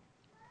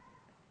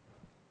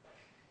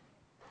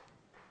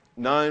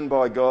 Known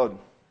by God.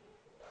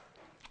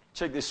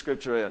 Check this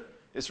scripture out.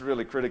 It's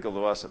really critical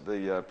to us at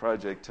the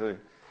project too.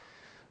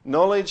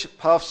 Knowledge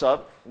puffs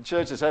up. The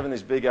church is having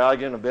this big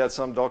argument about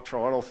some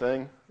doctrinal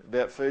thing,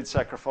 about food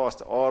sacrificed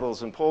to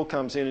idols. And Paul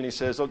comes in and he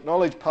says, look,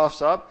 knowledge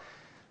puffs up.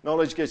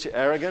 Knowledge gets you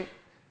arrogant,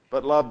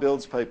 but love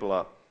builds people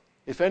up.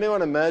 If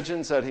anyone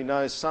imagines that he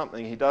knows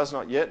something he does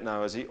not yet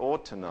know as he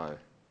ought to know.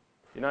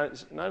 You know,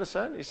 notice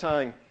that? He's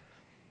saying,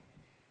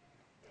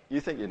 you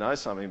think you know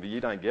something, but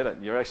you don't get it.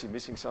 And you're actually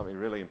missing something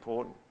really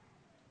important.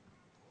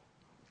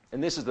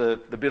 And this is the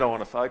bit I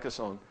want to focus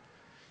on.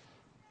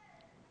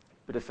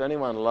 But if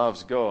anyone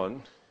loves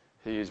God,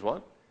 he is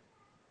what?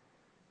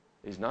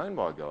 He's known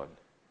by God.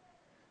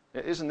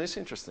 Now, isn't this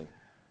interesting?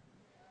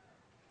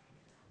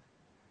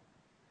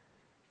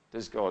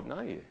 Does God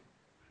know you?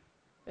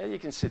 Yeah, you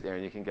can sit there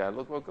and you can go,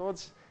 look, well,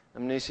 God's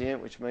omniscient,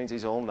 which means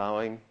he's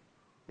all-knowing.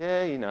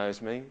 Yeah, he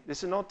knows me.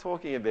 This is not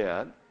talking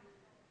about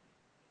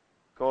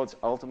God's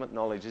ultimate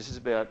knowledge. This is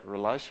about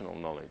relational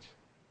knowledge.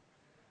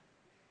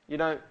 You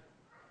know,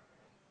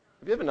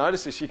 have you ever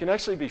noticed this? You can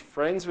actually be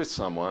friends with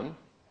someone,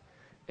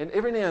 and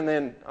every now and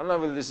then, I don't know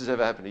whether this has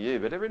ever happened to you,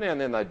 but every now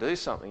and then they do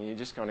something and you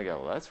just kind of go,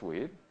 well, that's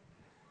weird.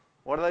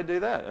 Why do they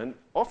do that? And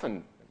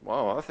often,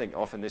 well, I think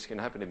often this can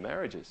happen in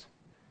marriages.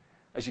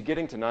 As you're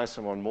getting to know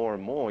someone more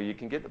and more, you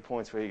can get to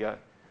points where you go,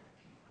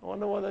 I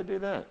wonder why they do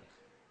that.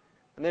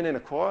 And then in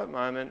a quiet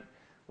moment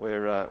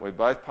where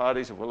both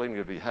parties are willing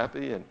to be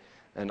happy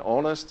and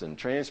honest and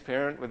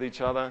transparent with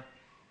each other,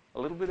 a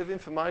little bit of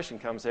information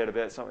comes out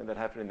about something that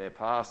happened in their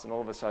past, and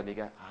all of a sudden you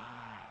go,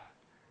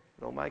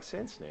 it all makes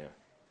sense now. Have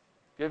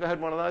you ever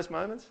had one of those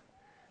moments?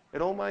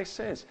 It all makes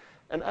sense.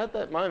 And at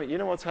that moment, you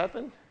know what's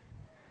happened?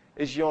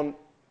 Is your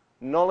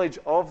knowledge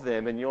of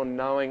them and your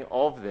knowing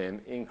of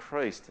them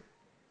increased.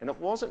 And it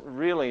wasn't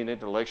really an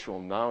intellectual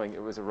knowing,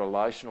 it was a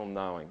relational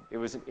knowing. It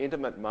was an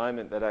intimate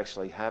moment that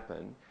actually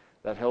happened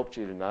that helped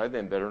you to know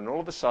them better. And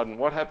all of a sudden,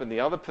 what happened? The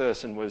other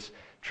person was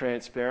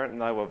transparent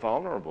and they were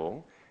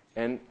vulnerable,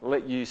 and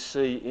let you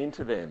see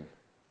into them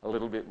a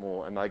little bit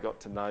more, and they got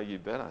to know you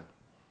better.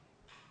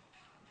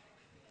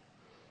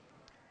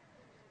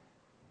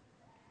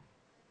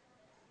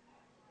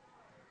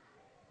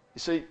 You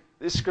see,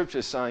 this scripture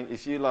is saying,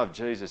 if you love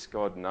Jesus,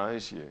 God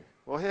knows you.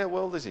 Well, how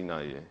well does he know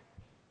you?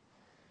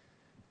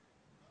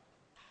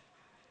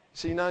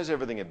 See, he knows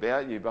everything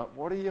about you, but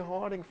what are you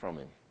hiding from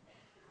him?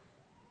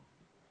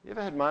 You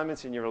ever had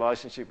moments in your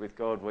relationship with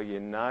God where you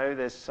know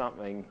there's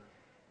something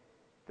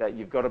that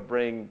you've got to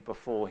bring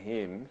before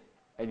him,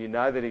 and you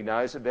know that he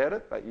knows about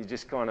it, but you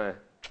just kind of,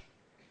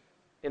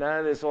 you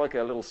know, there's like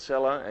a little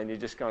cellar, and you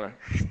just kind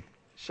of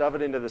shove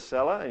it into the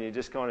cellar, and you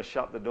just kind of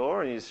shut the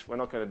door, and we're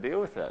not going to deal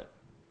with that.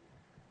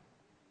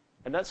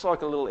 And that's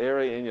like a little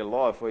area in your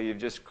life where you've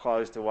just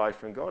closed away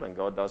from God, and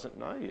God doesn't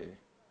know you.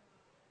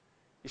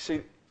 You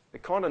see, the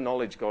kind of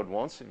knowledge God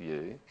wants of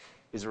you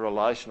is a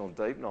relational,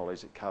 deep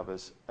knowledge that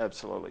covers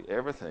absolutely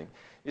everything.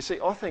 You see,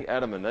 I think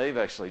Adam and Eve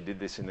actually did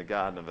this in the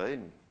Garden of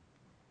Eden.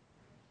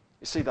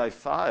 You see, they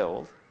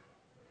failed.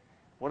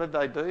 What did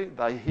they do?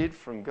 They hid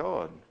from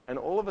God. And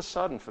all of a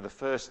sudden, for the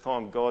first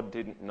time, God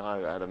didn't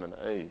know Adam and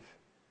Eve.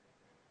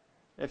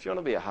 Now, if you want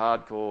to be a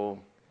hardcore,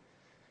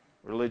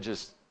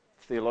 religious,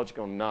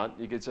 theological nut,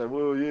 you could say,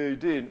 well, yeah, he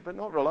did, but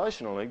not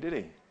relationally, did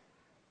he?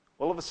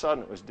 All of a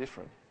sudden, it was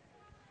different.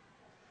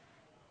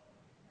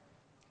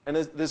 And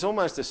there's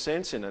almost a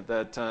sense in it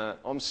that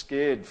I'm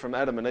scared, from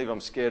Adam and Eve, I'm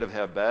scared of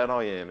how bad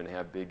I am and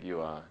how big you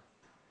are.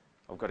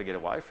 I've got to get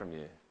away from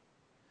you.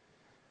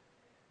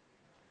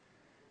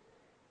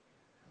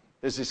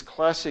 There's this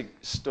classic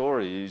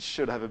story, you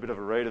should have a bit of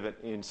a read of it,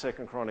 in 2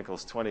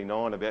 Chronicles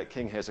 29 about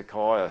King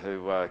Hezekiah,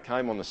 who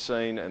came on the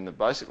scene, and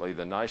basically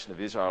the nation of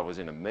Israel was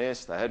in a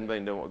mess. They hadn't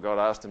been doing what God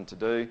asked them to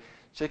do.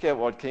 Check out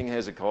what King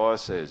Hezekiah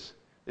says.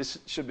 This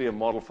should be a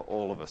model for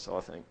all of us,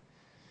 I think.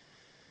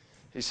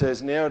 He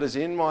says, "Now it is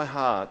in my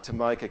heart to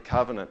make a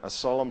covenant, a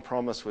solemn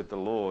promise with the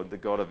Lord, the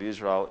God of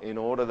Israel, in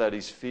order that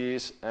his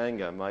fierce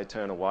anger may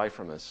turn away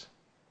from us."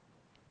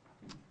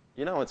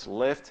 You know, it's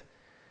left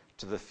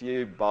to the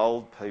few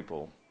bold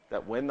people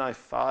that when they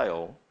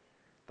fail,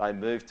 they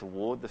move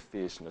toward the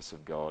fierceness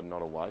of God,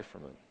 not away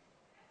from it.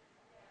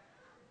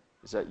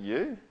 Is that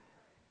you?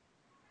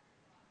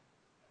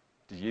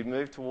 Do you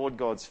move toward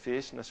God's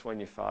fierceness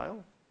when you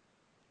fail?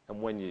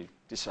 And when you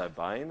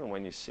disobey him and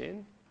when you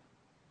sin?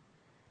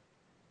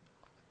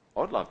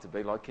 I'd love to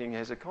be like King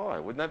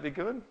Hezekiah. Wouldn't that be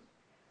good?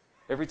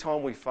 Every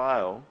time we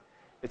fail,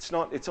 it's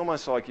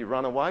almost like you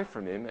run away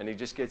from him and he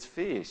just gets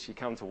fierce. You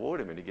come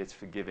toward him and he gets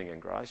forgiving and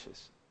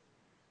gracious.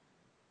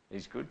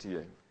 He's good to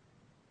you.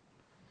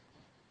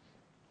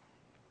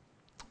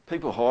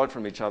 People hide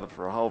from each other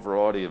for a whole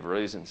variety of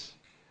reasons.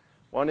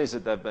 One is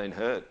that they've been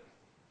hurt.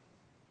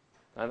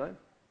 Don't they?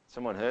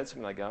 Someone hurts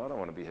them and they go, "I don't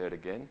want to be hurt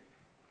again,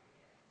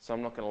 so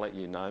I'm not going to let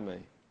you know me."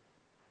 And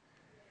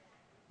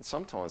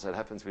sometimes that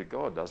happens with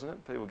God, doesn't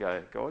it? People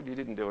go, "God, you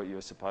didn't do what you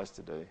were supposed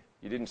to do.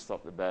 You didn't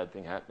stop the bad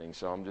thing happening,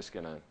 so I'm not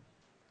going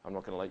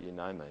to let you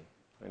know me.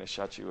 I'm going to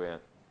shut you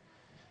out."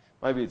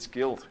 Maybe it's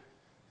guilt.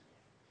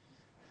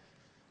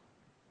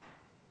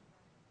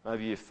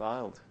 Maybe you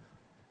failed.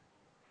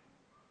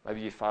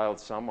 Maybe you failed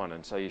someone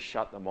and so you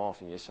shut them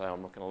off and you say,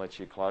 "I'm not going to let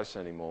you close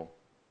anymore."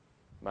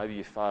 Maybe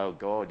you failed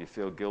God. You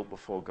feel guilt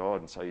before God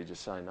and so you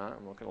just say, "No,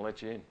 I'm not going to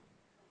let you in.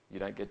 You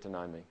don't get to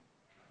know me."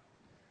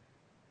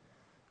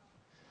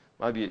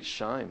 Maybe it's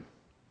shame.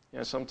 You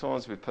know,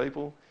 sometimes with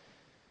people,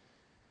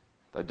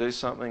 they do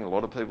something, a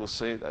lot of people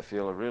see it, they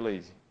feel a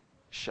really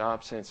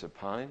sharp sense of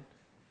pain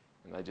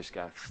and they just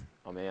go,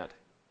 "I'm out.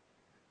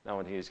 No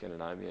one here is going to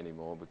know me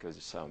anymore because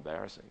it's so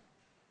embarrassing."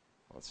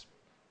 Well, it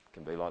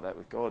can be like that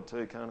with God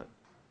too, can't it?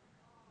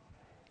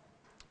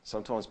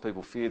 Sometimes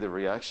people fear the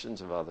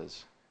reactions of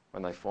others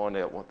when they find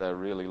out what they're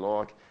really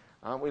like.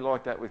 Aren't we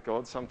like that with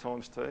God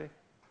sometimes too?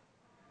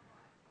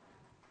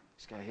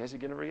 Just go, "How's he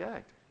going to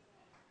react?"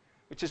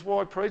 Which is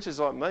why preachers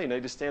like me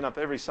need to stand up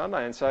every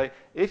Sunday and say,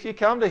 if you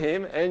come to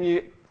him and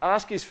you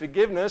ask his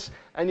forgiveness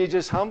and you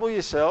just humble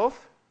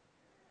yourself,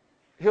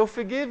 he'll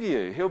forgive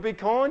you. He'll be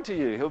kind to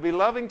you. He'll be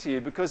loving to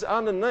you. Because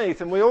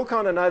underneath, and we all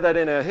kind of know that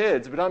in our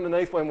heads, but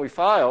underneath when we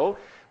fail,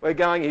 we're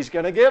going, "He's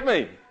going to get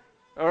me."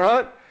 All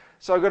right?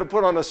 So I've got to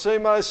put on a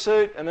sumo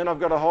suit and then I've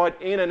got to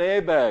hide in an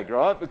airbag,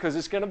 right? Because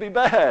it's going to be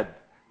bad.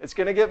 It's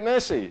going to get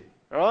messy,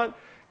 all right?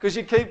 Because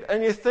you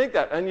think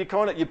that, and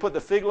you put the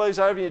fig leaves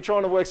over and you're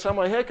trying to work some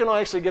way. How can I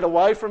actually get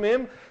away from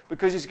him?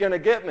 Because he's going to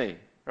get me,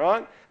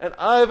 right? And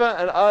over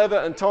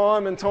and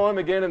time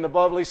again in the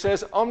Bible he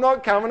says, "I'm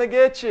not coming to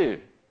get you."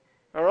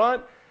 All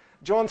right?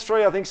 John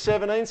 3, I think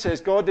 17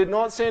 says, God did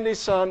not send his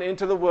Son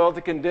into the world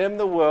to condemn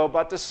the world,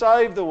 but to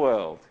save the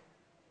world.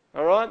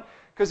 All right?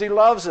 Because he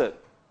loves it.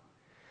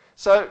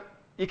 So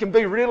you can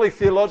be really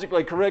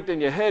theologically correct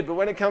in your head, but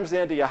when it comes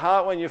down to your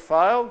heart when you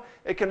fail,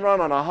 it can run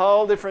on a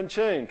whole different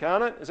tune,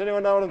 can't it? Does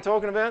anyone know what I'm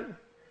talking about?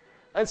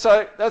 And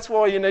so that's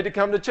why you need to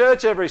come to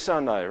church every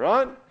Sunday,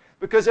 right?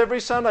 Because every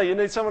Sunday you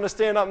need someone to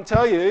stand up and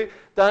tell you,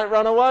 don't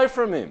run away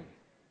from him.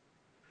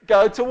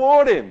 Go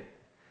toward him.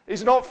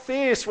 He's not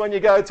fierce when you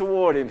go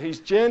toward him. He's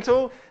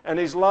gentle and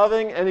he's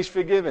loving and he's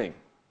forgiving.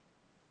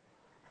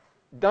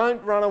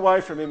 Don't run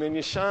away from him in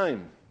your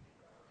shame.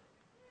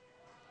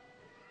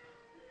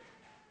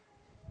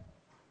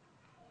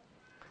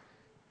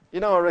 You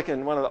know, I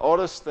reckon one of the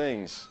oddest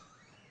things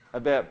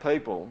about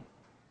people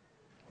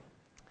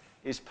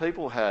is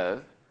people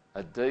have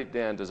a deep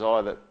down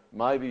desire that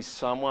maybe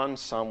someone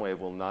somewhere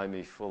will know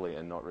me fully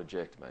and not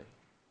reject me.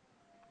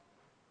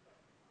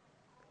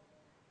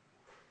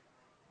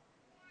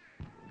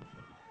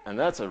 And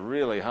that's a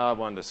really hard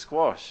one to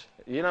squash.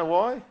 You know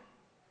why?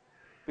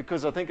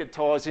 Because I think it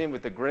ties in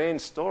with the grand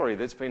story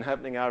that's been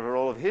happening over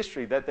all of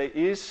history, that there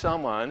is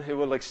someone who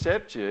will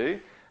accept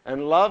you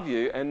and love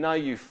you and know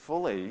you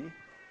fully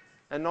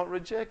and not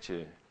reject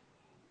you.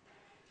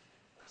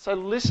 So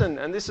listen,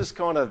 and this is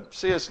kind of,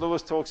 C.S.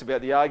 Lewis talks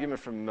about the argument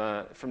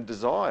from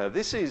desire.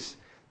 This is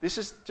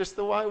just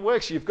the way it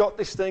works. You've got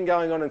this thing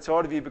going on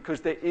inside of you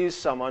because there is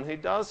someone who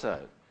does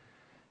that.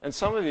 And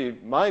some of you,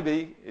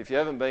 maybe, if you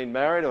haven't been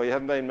married or you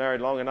haven't been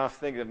married long enough,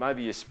 think that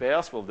maybe your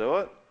spouse will do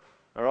it.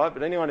 All right?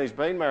 But anyone who's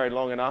been married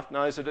long enough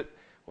knows that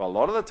a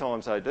lot of the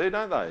times they do,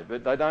 don't they?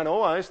 But they don't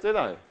always, do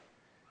they?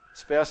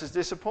 Spouses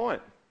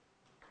disappoint.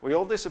 We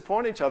all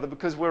disappoint each other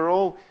because we're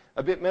all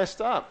a bit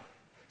messed up.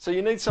 So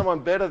you need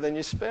someone better than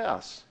your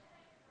spouse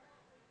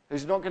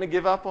who's not going to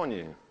give up on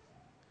you.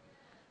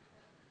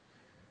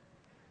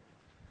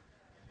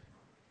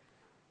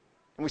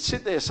 And we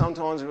sit there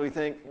sometimes and we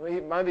think,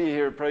 maybe you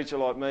hear a preacher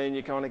like me and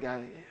you kind of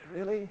go,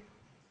 really?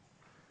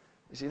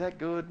 Is he that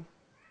good?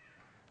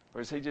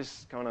 Or is he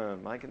just kind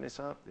of making this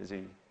up? Is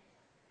he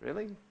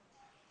really?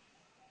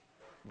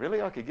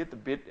 really, I could get the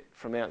bit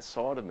from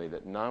outside of me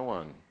that no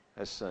one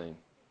has seen.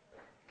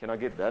 Can I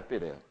get that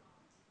bit out?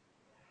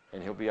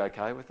 And he'll be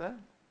okay with that?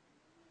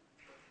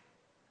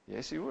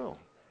 Yes, he will.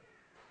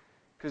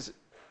 Because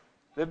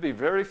there'd be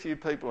very few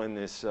people in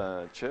this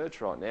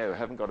church right now who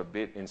haven't got a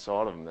bit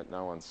inside of them that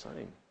no one's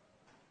seen.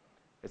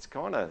 It's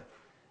kind of...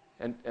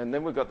 And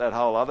then we've got that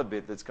whole other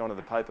bit that's kind of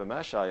the paper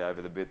mache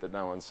over the bit that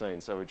no one's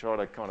seen. So we try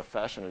to kind of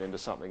fashion it into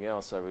something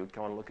else so we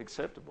kind of look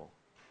acceptable.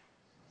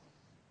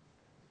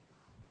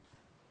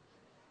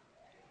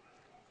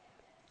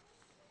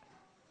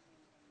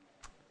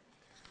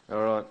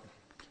 All right.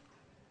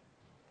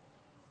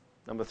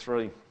 Number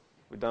 3.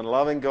 We've done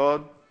loving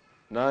God,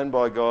 known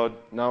by God,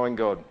 knowing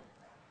God.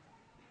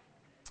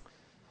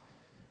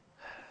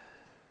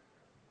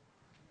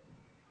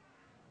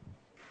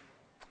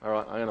 All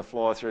right, I'm going to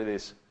fly through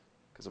this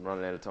because I'm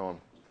running out of time.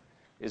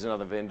 Here's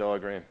another Venn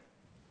diagram.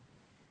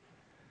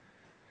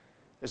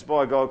 It's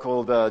by a guy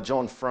called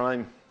John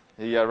Frame.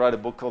 He wrote a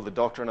book called The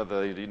Doctrine of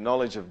the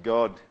Knowledge of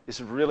God. This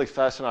is really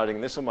fascinating,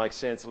 and this will make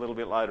sense a little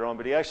bit later on.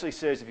 But he actually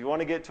says if you want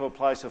to get to a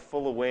place of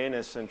full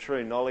awareness and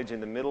true knowledge in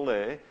the middle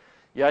there,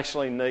 you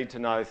actually need to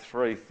know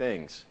 3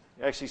 things.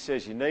 He actually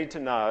says you need to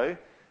know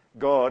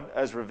God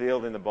as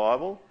revealed in the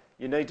Bible.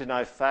 You need to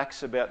know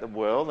facts about the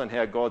world and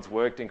how God's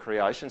worked in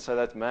creation. So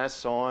that's maths,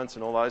 science,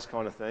 and all those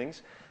kind of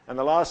things. And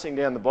the last thing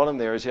down the bottom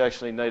there is you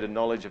actually need a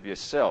knowledge of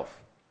yourself.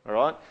 All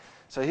right?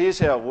 So here's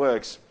how it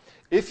works.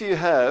 If you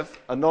have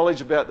a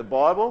knowledge about the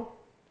Bible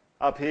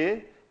up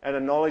here and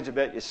a knowledge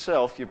about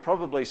yourself, you're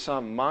probably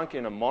some monk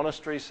in a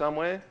monastery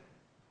somewhere.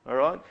 All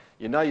right?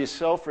 You know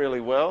yourself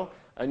really well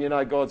and you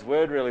know God's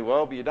word really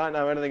well, but you don't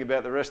know anything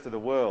about the rest of the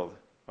world.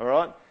 All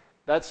right?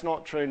 That's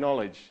not true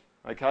knowledge.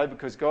 Okay,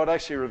 because God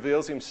actually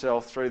reveals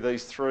himself through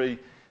these 3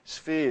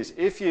 spheres.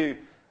 If you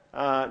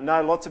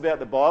know lots about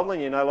the Bible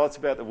and you know lots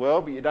about the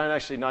world, but you don't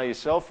actually know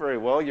yourself very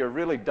well, you're a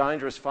really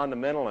dangerous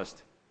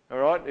fundamentalist, all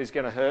right, who's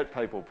going to hurt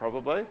people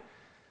probably.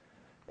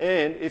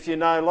 And if you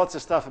know lots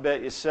of stuff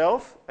about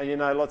yourself and you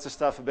know lots of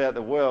stuff about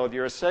the world,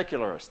 you're a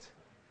secularist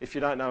if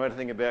you don't know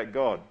anything about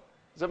God.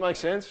 Does that make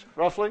sense,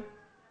 roughly?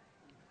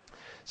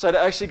 So to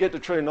actually get to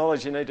true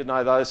knowledge, you need to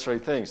know those 3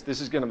 things.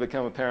 This is going to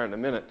become apparent in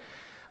a minute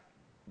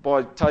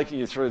by taking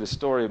you through the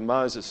story of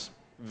Moses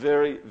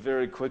very,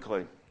 very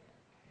quickly.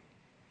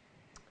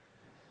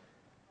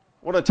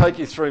 I want to take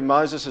you through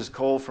Moses'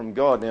 call from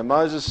God. Now,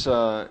 Moses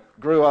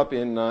grew up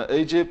in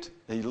Egypt.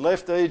 He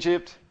left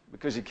Egypt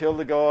because he killed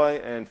a guy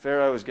and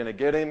Pharaoh was going to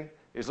get him.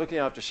 He was looking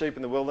after sheep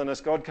in the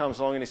wilderness. God comes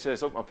along and he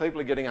says, look, my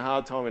people are getting a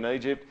hard time in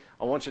Egypt.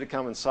 I want you to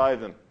come and save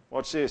them.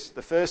 Watch this.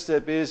 The first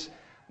step is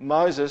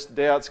Moses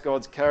doubts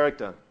God's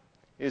character.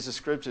 Here's the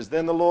scriptures.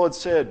 Then the Lord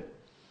said,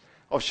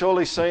 I've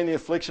surely seen the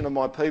affliction of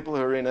my people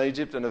who are in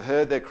Egypt and have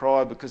heard their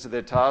cry because of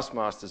their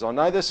taskmasters. I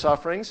know their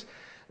sufferings,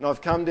 and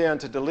I've come down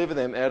to deliver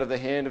them out of the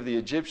hand of the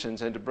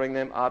Egyptians and to bring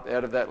them up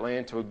out of that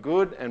land to a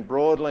good and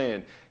broad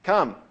land.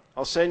 Come,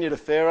 I'll send you to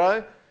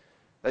Pharaoh,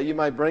 that you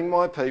may bring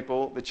my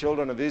people, the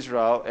children of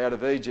Israel, out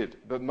of Egypt.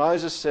 But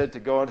Moses said to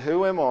God,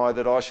 who am I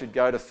that I should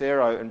go to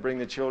Pharaoh and bring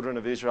the children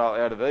of Israel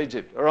out of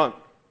Egypt? All right.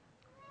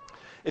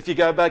 If you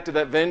go back to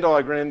that Venn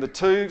diagram, the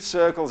 2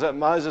 circles that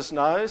Moses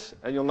knows,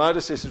 and you'll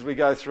notice this as we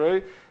go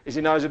through, is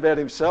he knows about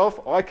himself.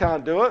 I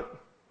can't do it.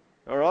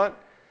 All right?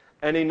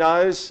 And he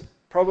knows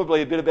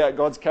probably a bit about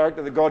God's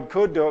character, that God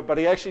could do it, but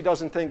he actually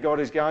doesn't think God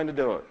is going to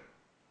do it.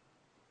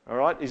 All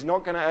right? He's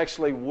not going to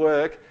actually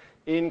work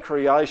in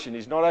creation.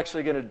 He's not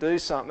actually going to do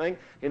something.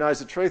 He knows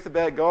the truth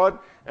about God,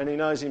 and he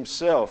knows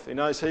himself. He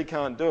knows he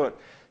can't do it.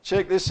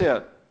 Check this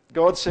out.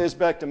 God says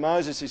back to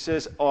Moses, he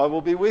says, I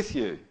will be with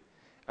you.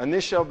 And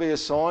this shall be a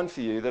sign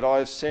for you that I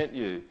have sent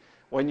you.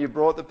 When you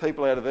brought the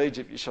people out of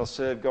Egypt, you shall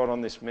serve God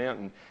on this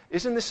mountain.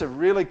 Isn't this a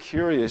really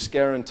curious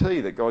guarantee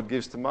that God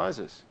gives to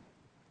Moses?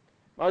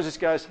 Moses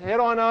goes, how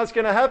do I know it's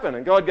going to happen?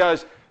 And God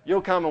goes,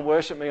 you'll come and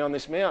worship me on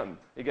this mountain.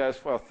 He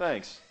goes, well,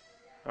 thanks.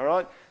 All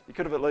right? You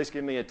could have at least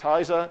given me a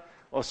taser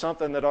or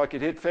something that I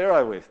could hit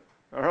Pharaoh with.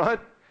 All right?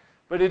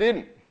 But he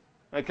didn't.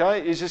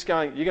 Okay? He's just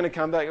going, you're going to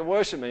come back and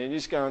worship me. And you're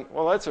just going,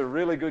 well, that's a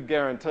really good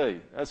guarantee.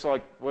 That's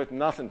like worth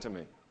nothing to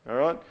me. All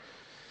right?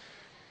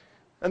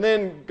 And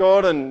then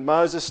God and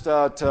Moses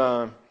start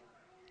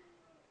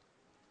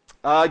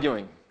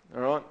arguing.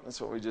 All right? That's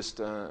what we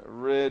just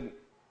read.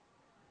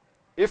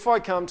 If I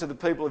come to the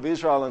people of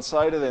Israel and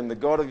say to them, the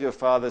God of your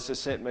fathers has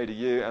sent me to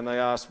you, and they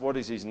ask, what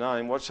is his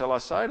name? What shall I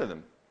say to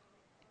them?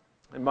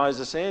 And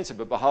Moses answered,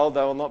 but behold,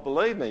 they will not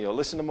believe me or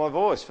listen to my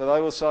voice, for they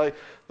will say,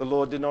 the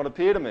Lord did not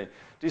appear to me. Do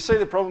you see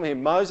the problem here?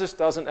 Moses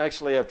doesn't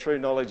actually have true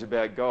knowledge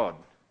about God.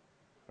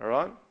 All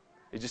right?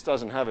 He just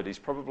doesn't have it. He's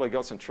probably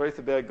got some truth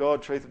about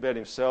God, truth about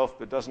himself,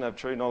 but doesn't have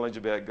true knowledge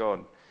about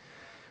God.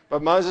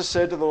 But Moses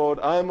said to the Lord,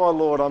 O my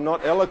Lord, I'm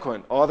not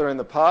eloquent, either in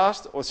the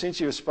past or since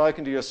you have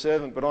spoken to your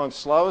servant, but I'm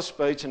slow of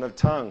speech and of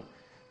tongue.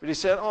 But he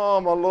said, oh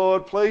my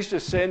Lord, please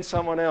just send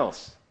someone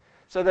else.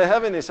 So they're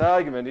having this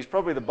argument. He's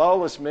probably the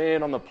boldest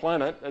man on the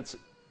planet that's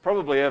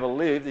probably ever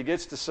lived. He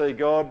gets to see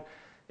God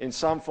in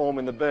some form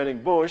in the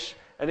burning bush,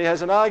 and he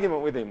has an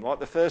argument with him, like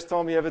the first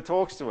time he ever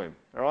talks to him.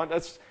 All right,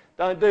 that's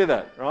Don't do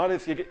that, right?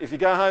 If you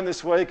go home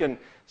this week and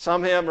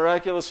somehow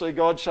miraculously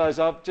God shows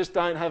up, just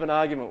don't have an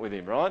argument with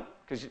him, right?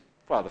 Because,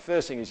 well, the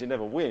first thing is you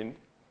never win,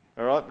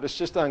 all right? But it's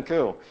just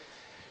uncool.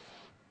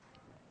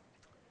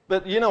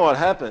 But you know what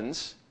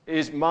happens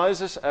is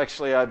Moses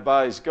actually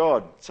obeys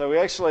God. So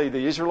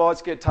the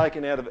Israelites get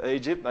taken out of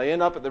Egypt. They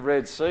end up at the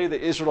Red Sea.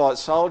 The Israelite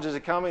soldiers are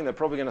coming. They're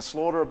probably going to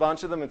slaughter a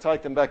bunch of them and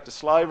take them back to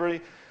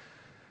slavery.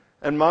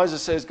 And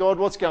Moses says, God,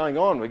 what's going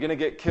on? We're going to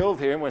get killed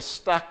here and we're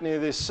stuck near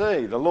this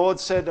sea. The Lord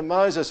said to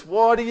Moses,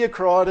 why do you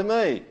cry to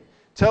me?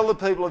 Tell the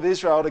people of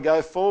Israel to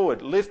go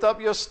forward. Lift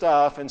up your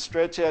staff and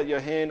stretch out your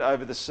hand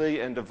over the sea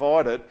and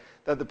divide it,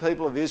 that the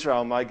people of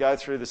Israel may go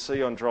through the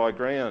sea on dry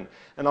ground.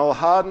 And I will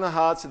harden the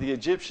hearts of the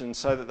Egyptians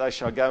so that they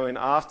shall go in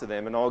after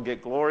them, and I will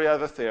get glory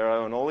over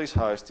Pharaoh and all his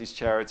host, his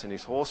chariots and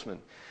his horsemen.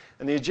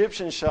 And the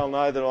Egyptians shall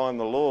know that I am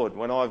the Lord,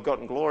 when I have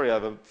gotten glory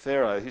over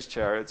Pharaoh, his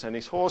chariots and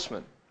his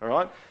horsemen. All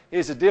right?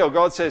 Here's the deal.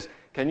 God says,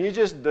 can you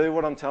just do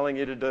what I'm telling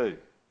you to do?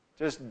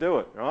 Just do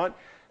it, right?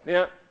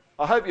 Now,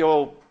 I hope you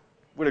all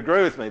would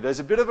agree with me. There's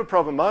a bit of a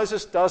problem.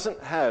 Moses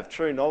doesn't have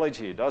true knowledge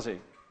here, does he?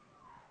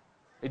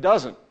 He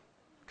doesn't.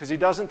 Because he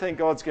doesn't think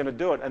God's going to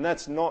do it, and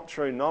that's not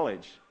true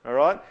knowledge, all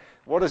right?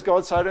 What does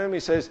God say to him? He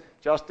says,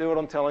 just do what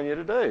I'm telling you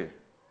to do.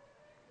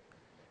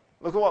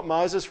 Look at what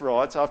Moses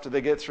writes after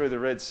they get through the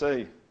Red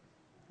Sea.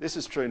 This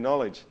is true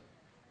knowledge.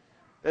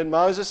 Then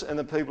Moses and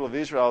the people of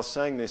Israel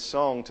sang this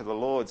song to the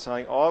Lord,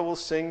 saying, I will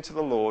sing to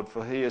the Lord,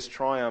 for he has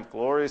triumphed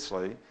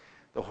gloriously.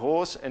 The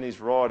horse and his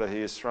rider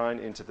he has thrown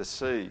into the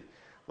sea.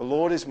 The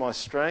Lord is my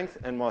strength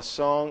and my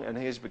song, and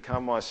he has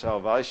become my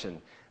salvation.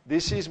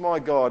 This is my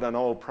God, and I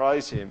will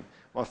praise him.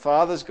 My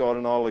father's God,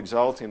 and I will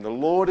exalt him. The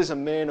Lord is a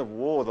man of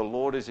war. The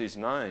Lord is his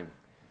name.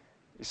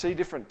 You see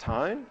different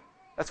tone?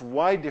 That's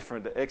way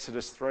different to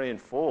Exodus 3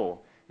 and 4.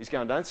 He's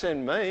going, don't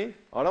send me.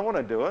 I don't want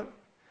to do it.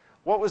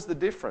 What was the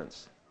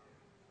difference?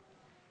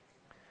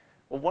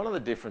 Well, one of the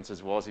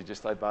differences was he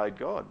just obeyed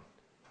God.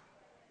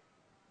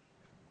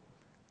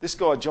 This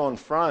guy, John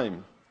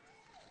Frame,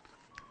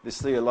 this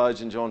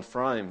theologian John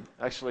Frame,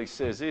 actually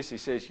says this. He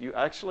says, you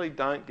actually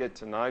don't get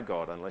to know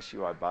God unless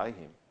you obey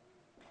him.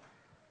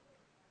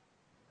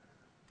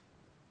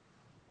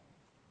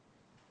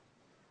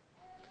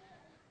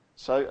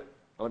 So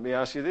let me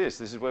ask you this.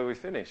 This is where we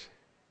finish.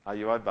 Are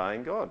you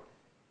obeying God?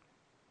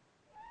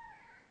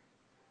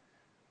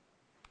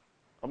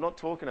 I'm not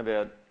talking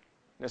about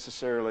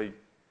necessarily,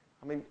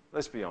 I mean,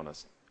 let's be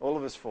honest. All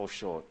of us fall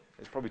short.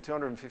 There's probably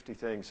 250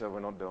 things that we're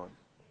not doing.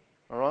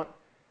 All right?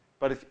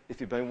 But if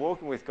you've been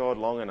walking with God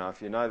long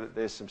enough, you know that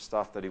there's some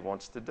stuff that he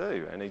wants to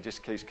do. And he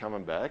just keeps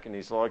coming back. And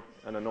he's like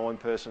an annoying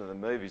person at the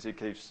movies. He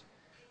keeps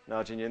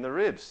nudging you in the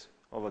ribs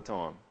all the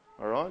time.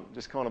 All right?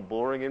 Just kind of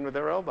boring in with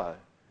their elbow.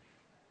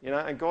 You know,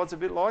 and God's a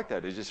bit like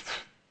that. He just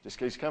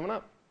keeps coming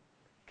up.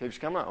 Keeps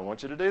coming up. I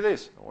want you to do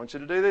this. I want you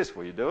to do this.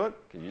 Will you do it?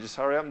 Can you just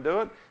hurry up and do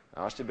it?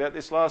 I asked you about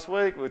this last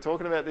week. We were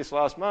talking about this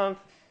last month.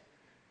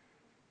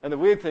 And the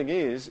weird thing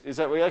is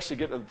that we actually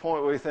get to the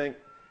point where we think,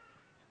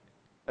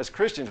 as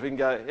Christians, we can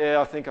go,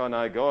 yeah, I think I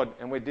know God,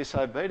 and we're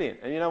disobedient.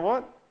 And you know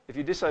what? If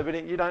you're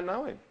disobedient, you don't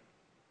know him.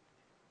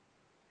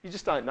 You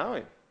just don't know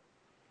him.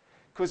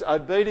 Because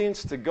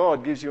obedience to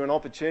God gives you an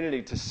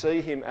opportunity to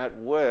see him at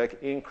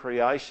work in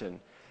creation.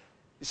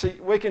 You see,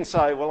 we can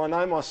say, well, I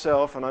know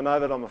myself and I know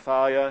that I'm a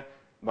failure,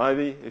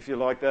 maybe, if you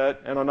like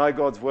that, and I know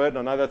God's word and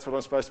I know that's what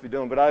I'm supposed to be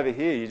doing, but over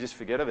here you just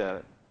forget about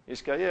it. You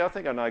just go, yeah, I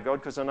think I know God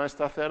because I know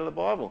stuff out of the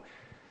Bible.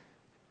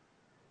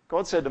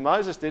 God said to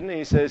Moses, didn't he?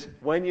 He says,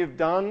 when you've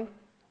done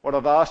what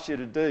I've asked you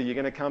to do, you're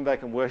going to come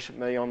back and worship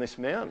me on this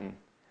mountain.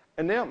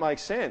 And now it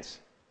makes sense.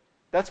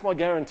 That's my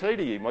guarantee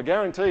to you. My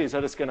guarantee is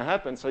that it's going to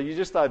happen, so you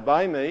just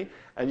obey me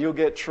and you'll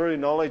get true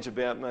knowledge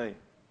about me.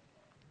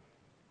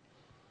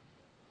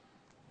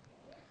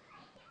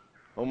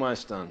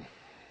 Almost done.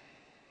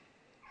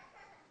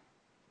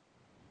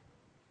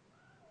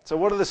 So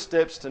what are the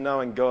steps to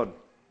knowing God?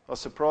 Oh,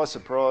 surprise,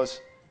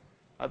 surprise,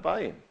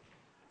 obey him.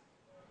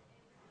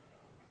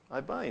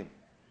 Obey him.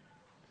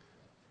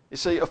 You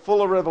see, a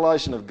fuller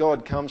revelation of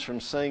God comes from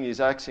seeing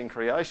his acts in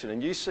creation,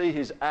 and you see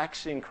his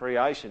acts in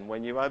creation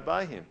when you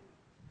obey him.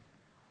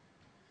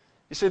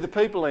 You see, the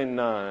people in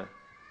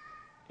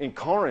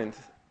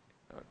Corinth,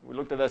 we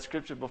looked at that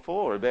scripture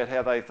before about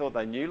how they thought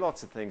they knew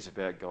lots of things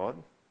about God.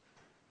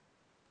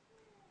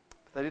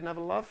 But they didn't have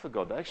a love for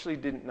God. They actually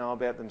didn't know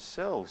about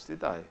themselves,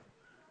 did they?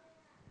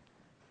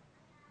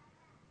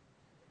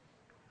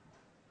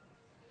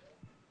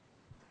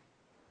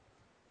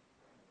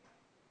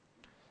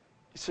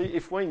 You see,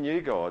 if we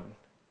knew God,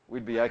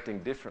 we'd be acting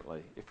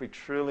differently. If we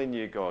truly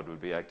knew God,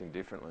 we'd be acting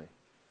differently.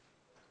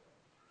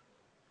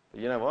 But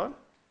you know what?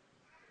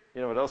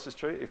 You know what else is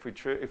true?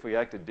 If we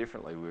acted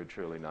differently, we would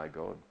truly know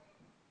God.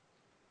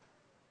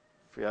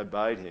 If we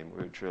obeyed him,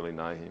 we would truly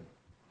know him.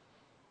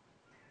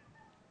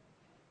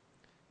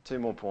 2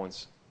 more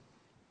points.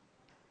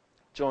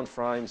 John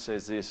Frame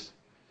says this.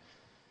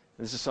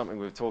 This is something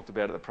we've talked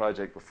about at the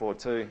project before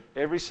too.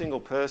 Every single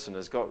person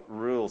has got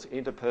rules,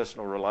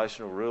 interpersonal,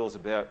 relational rules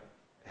about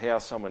how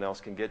someone else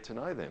can get to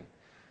know them.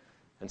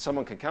 And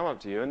someone can come up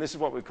to you, and this is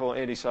what we call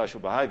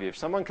antisocial behaviour. If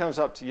someone comes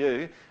up to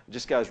you and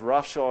just goes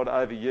roughshod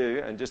over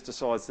you and just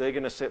decides they're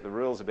going to set the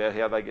rules about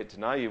how they get to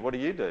know you, what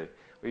do?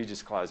 Well, you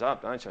just close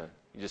up, don't you?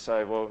 You just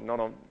say, well, not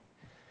on...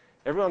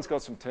 Everyone's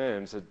got some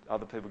terms that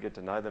other people get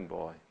to know them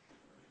by.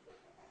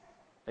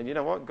 And you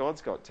know what?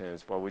 God's got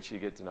terms by which you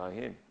get to know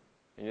him.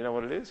 And you know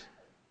what it is?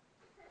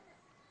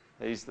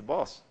 He's the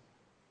boss.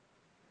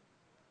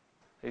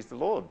 He's the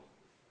Lord.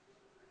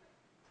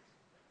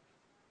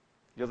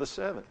 You're the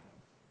servant.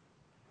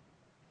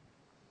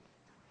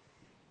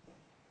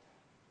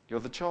 You're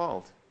the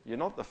child. You're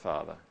not the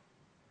father.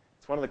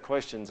 It's one of the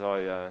questions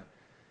I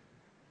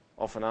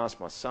often ask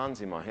my sons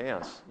in my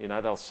house. You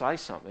know, they'll say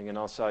something and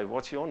I'll say,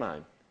 what's your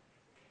name?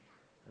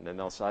 And then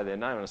they'll say their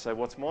name and I say,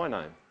 what's my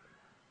name?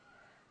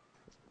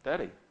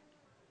 Daddy.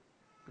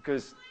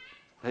 Because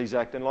he's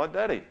acting like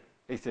daddy.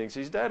 He thinks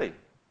he's daddy.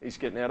 He's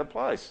getting out of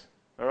place.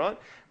 All right?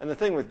 And the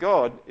thing with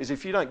God is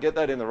if you don't get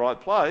that in the right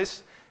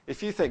place,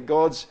 if you think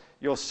God's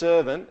your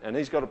servant and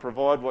he's got to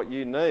provide what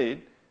you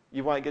need,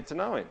 you won't get to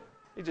know him.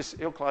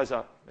 He'll close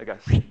up. They go,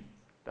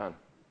 done.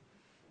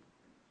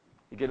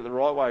 You get it the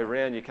right way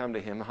around, you come to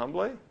him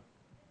humbly.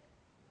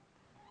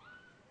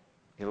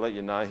 He'll let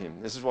you know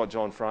him. This is what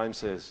John Frame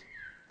says.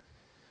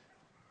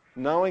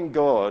 Knowing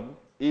God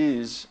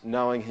is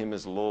knowing him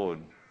as Lord.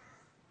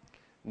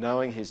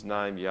 Knowing his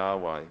name,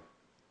 Yahweh.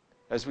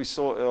 As we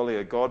saw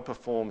earlier, God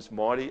performs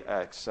mighty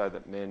acts so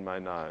that men may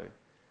know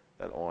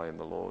that I am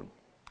the Lord.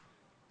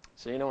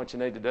 So you know what you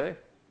need to do?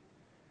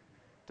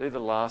 Do the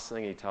last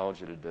thing he told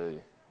you to do.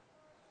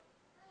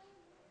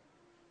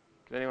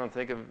 Can anyone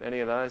think of any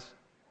of those?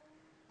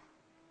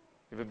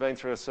 Have you been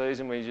through a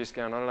season where you're just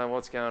going, I don't know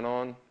what's going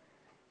on?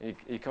 And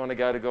you kind of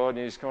go to God and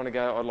you just kind of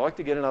go, I'd like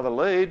to get another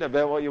lead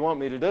about what you want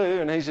me to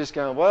do. And he's just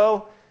going,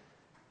 well,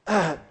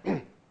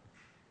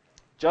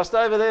 just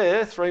over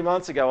there, 3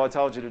 months ago, I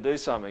told you to do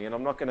something. And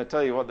I'm not going to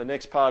tell you what the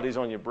next part is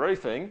on your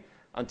briefing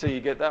until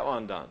you get that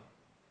one done.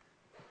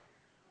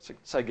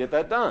 So get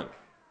that done.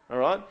 All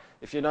right?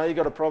 If you know you've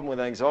got a problem with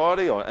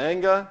anxiety or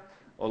anger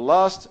or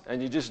lust,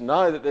 and you just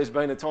know that there's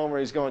been a time where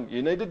he's gone,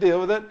 you need to deal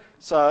with it,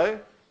 so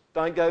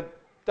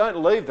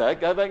don't leave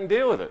that, go back and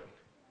deal with it.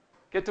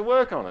 Get to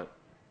work on it.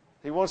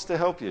 He wants to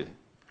help you.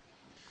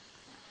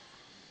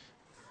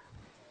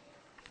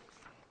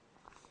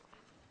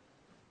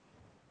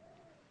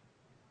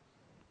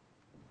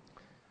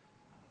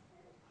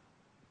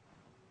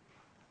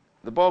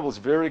 The Bible's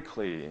very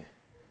clear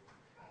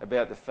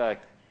about the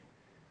fact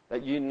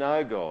that you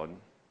know God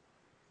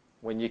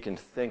when you can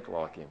think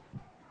like him.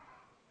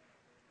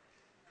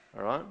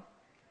 All right?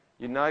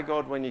 You know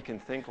God when you can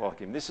think like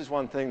him. This is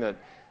one thing that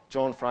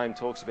John Frame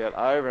talks about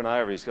over and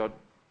over. He's got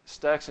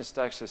stacks and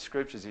stacks of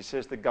scriptures. He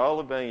says the goal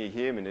of being a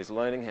human is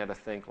learning how to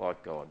think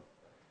like God.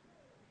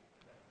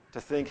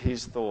 To think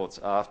his thoughts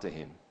after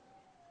him.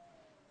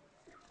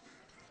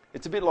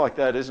 It's a bit like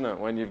that, isn't it,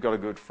 when you've got a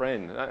good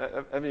friend.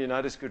 Have you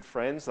noticed good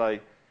friends?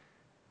 They've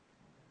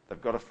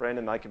got a friend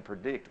and they can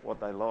predict what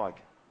they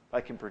like.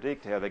 They can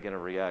predict how they're going to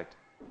react.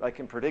 They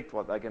can predict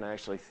what they're going to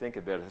actually think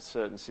about a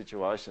certain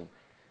situation.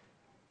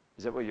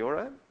 Is that where you're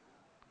at?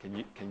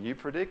 Can you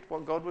predict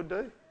what God would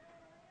do?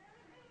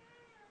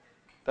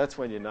 That's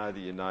when you know that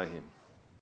you know him.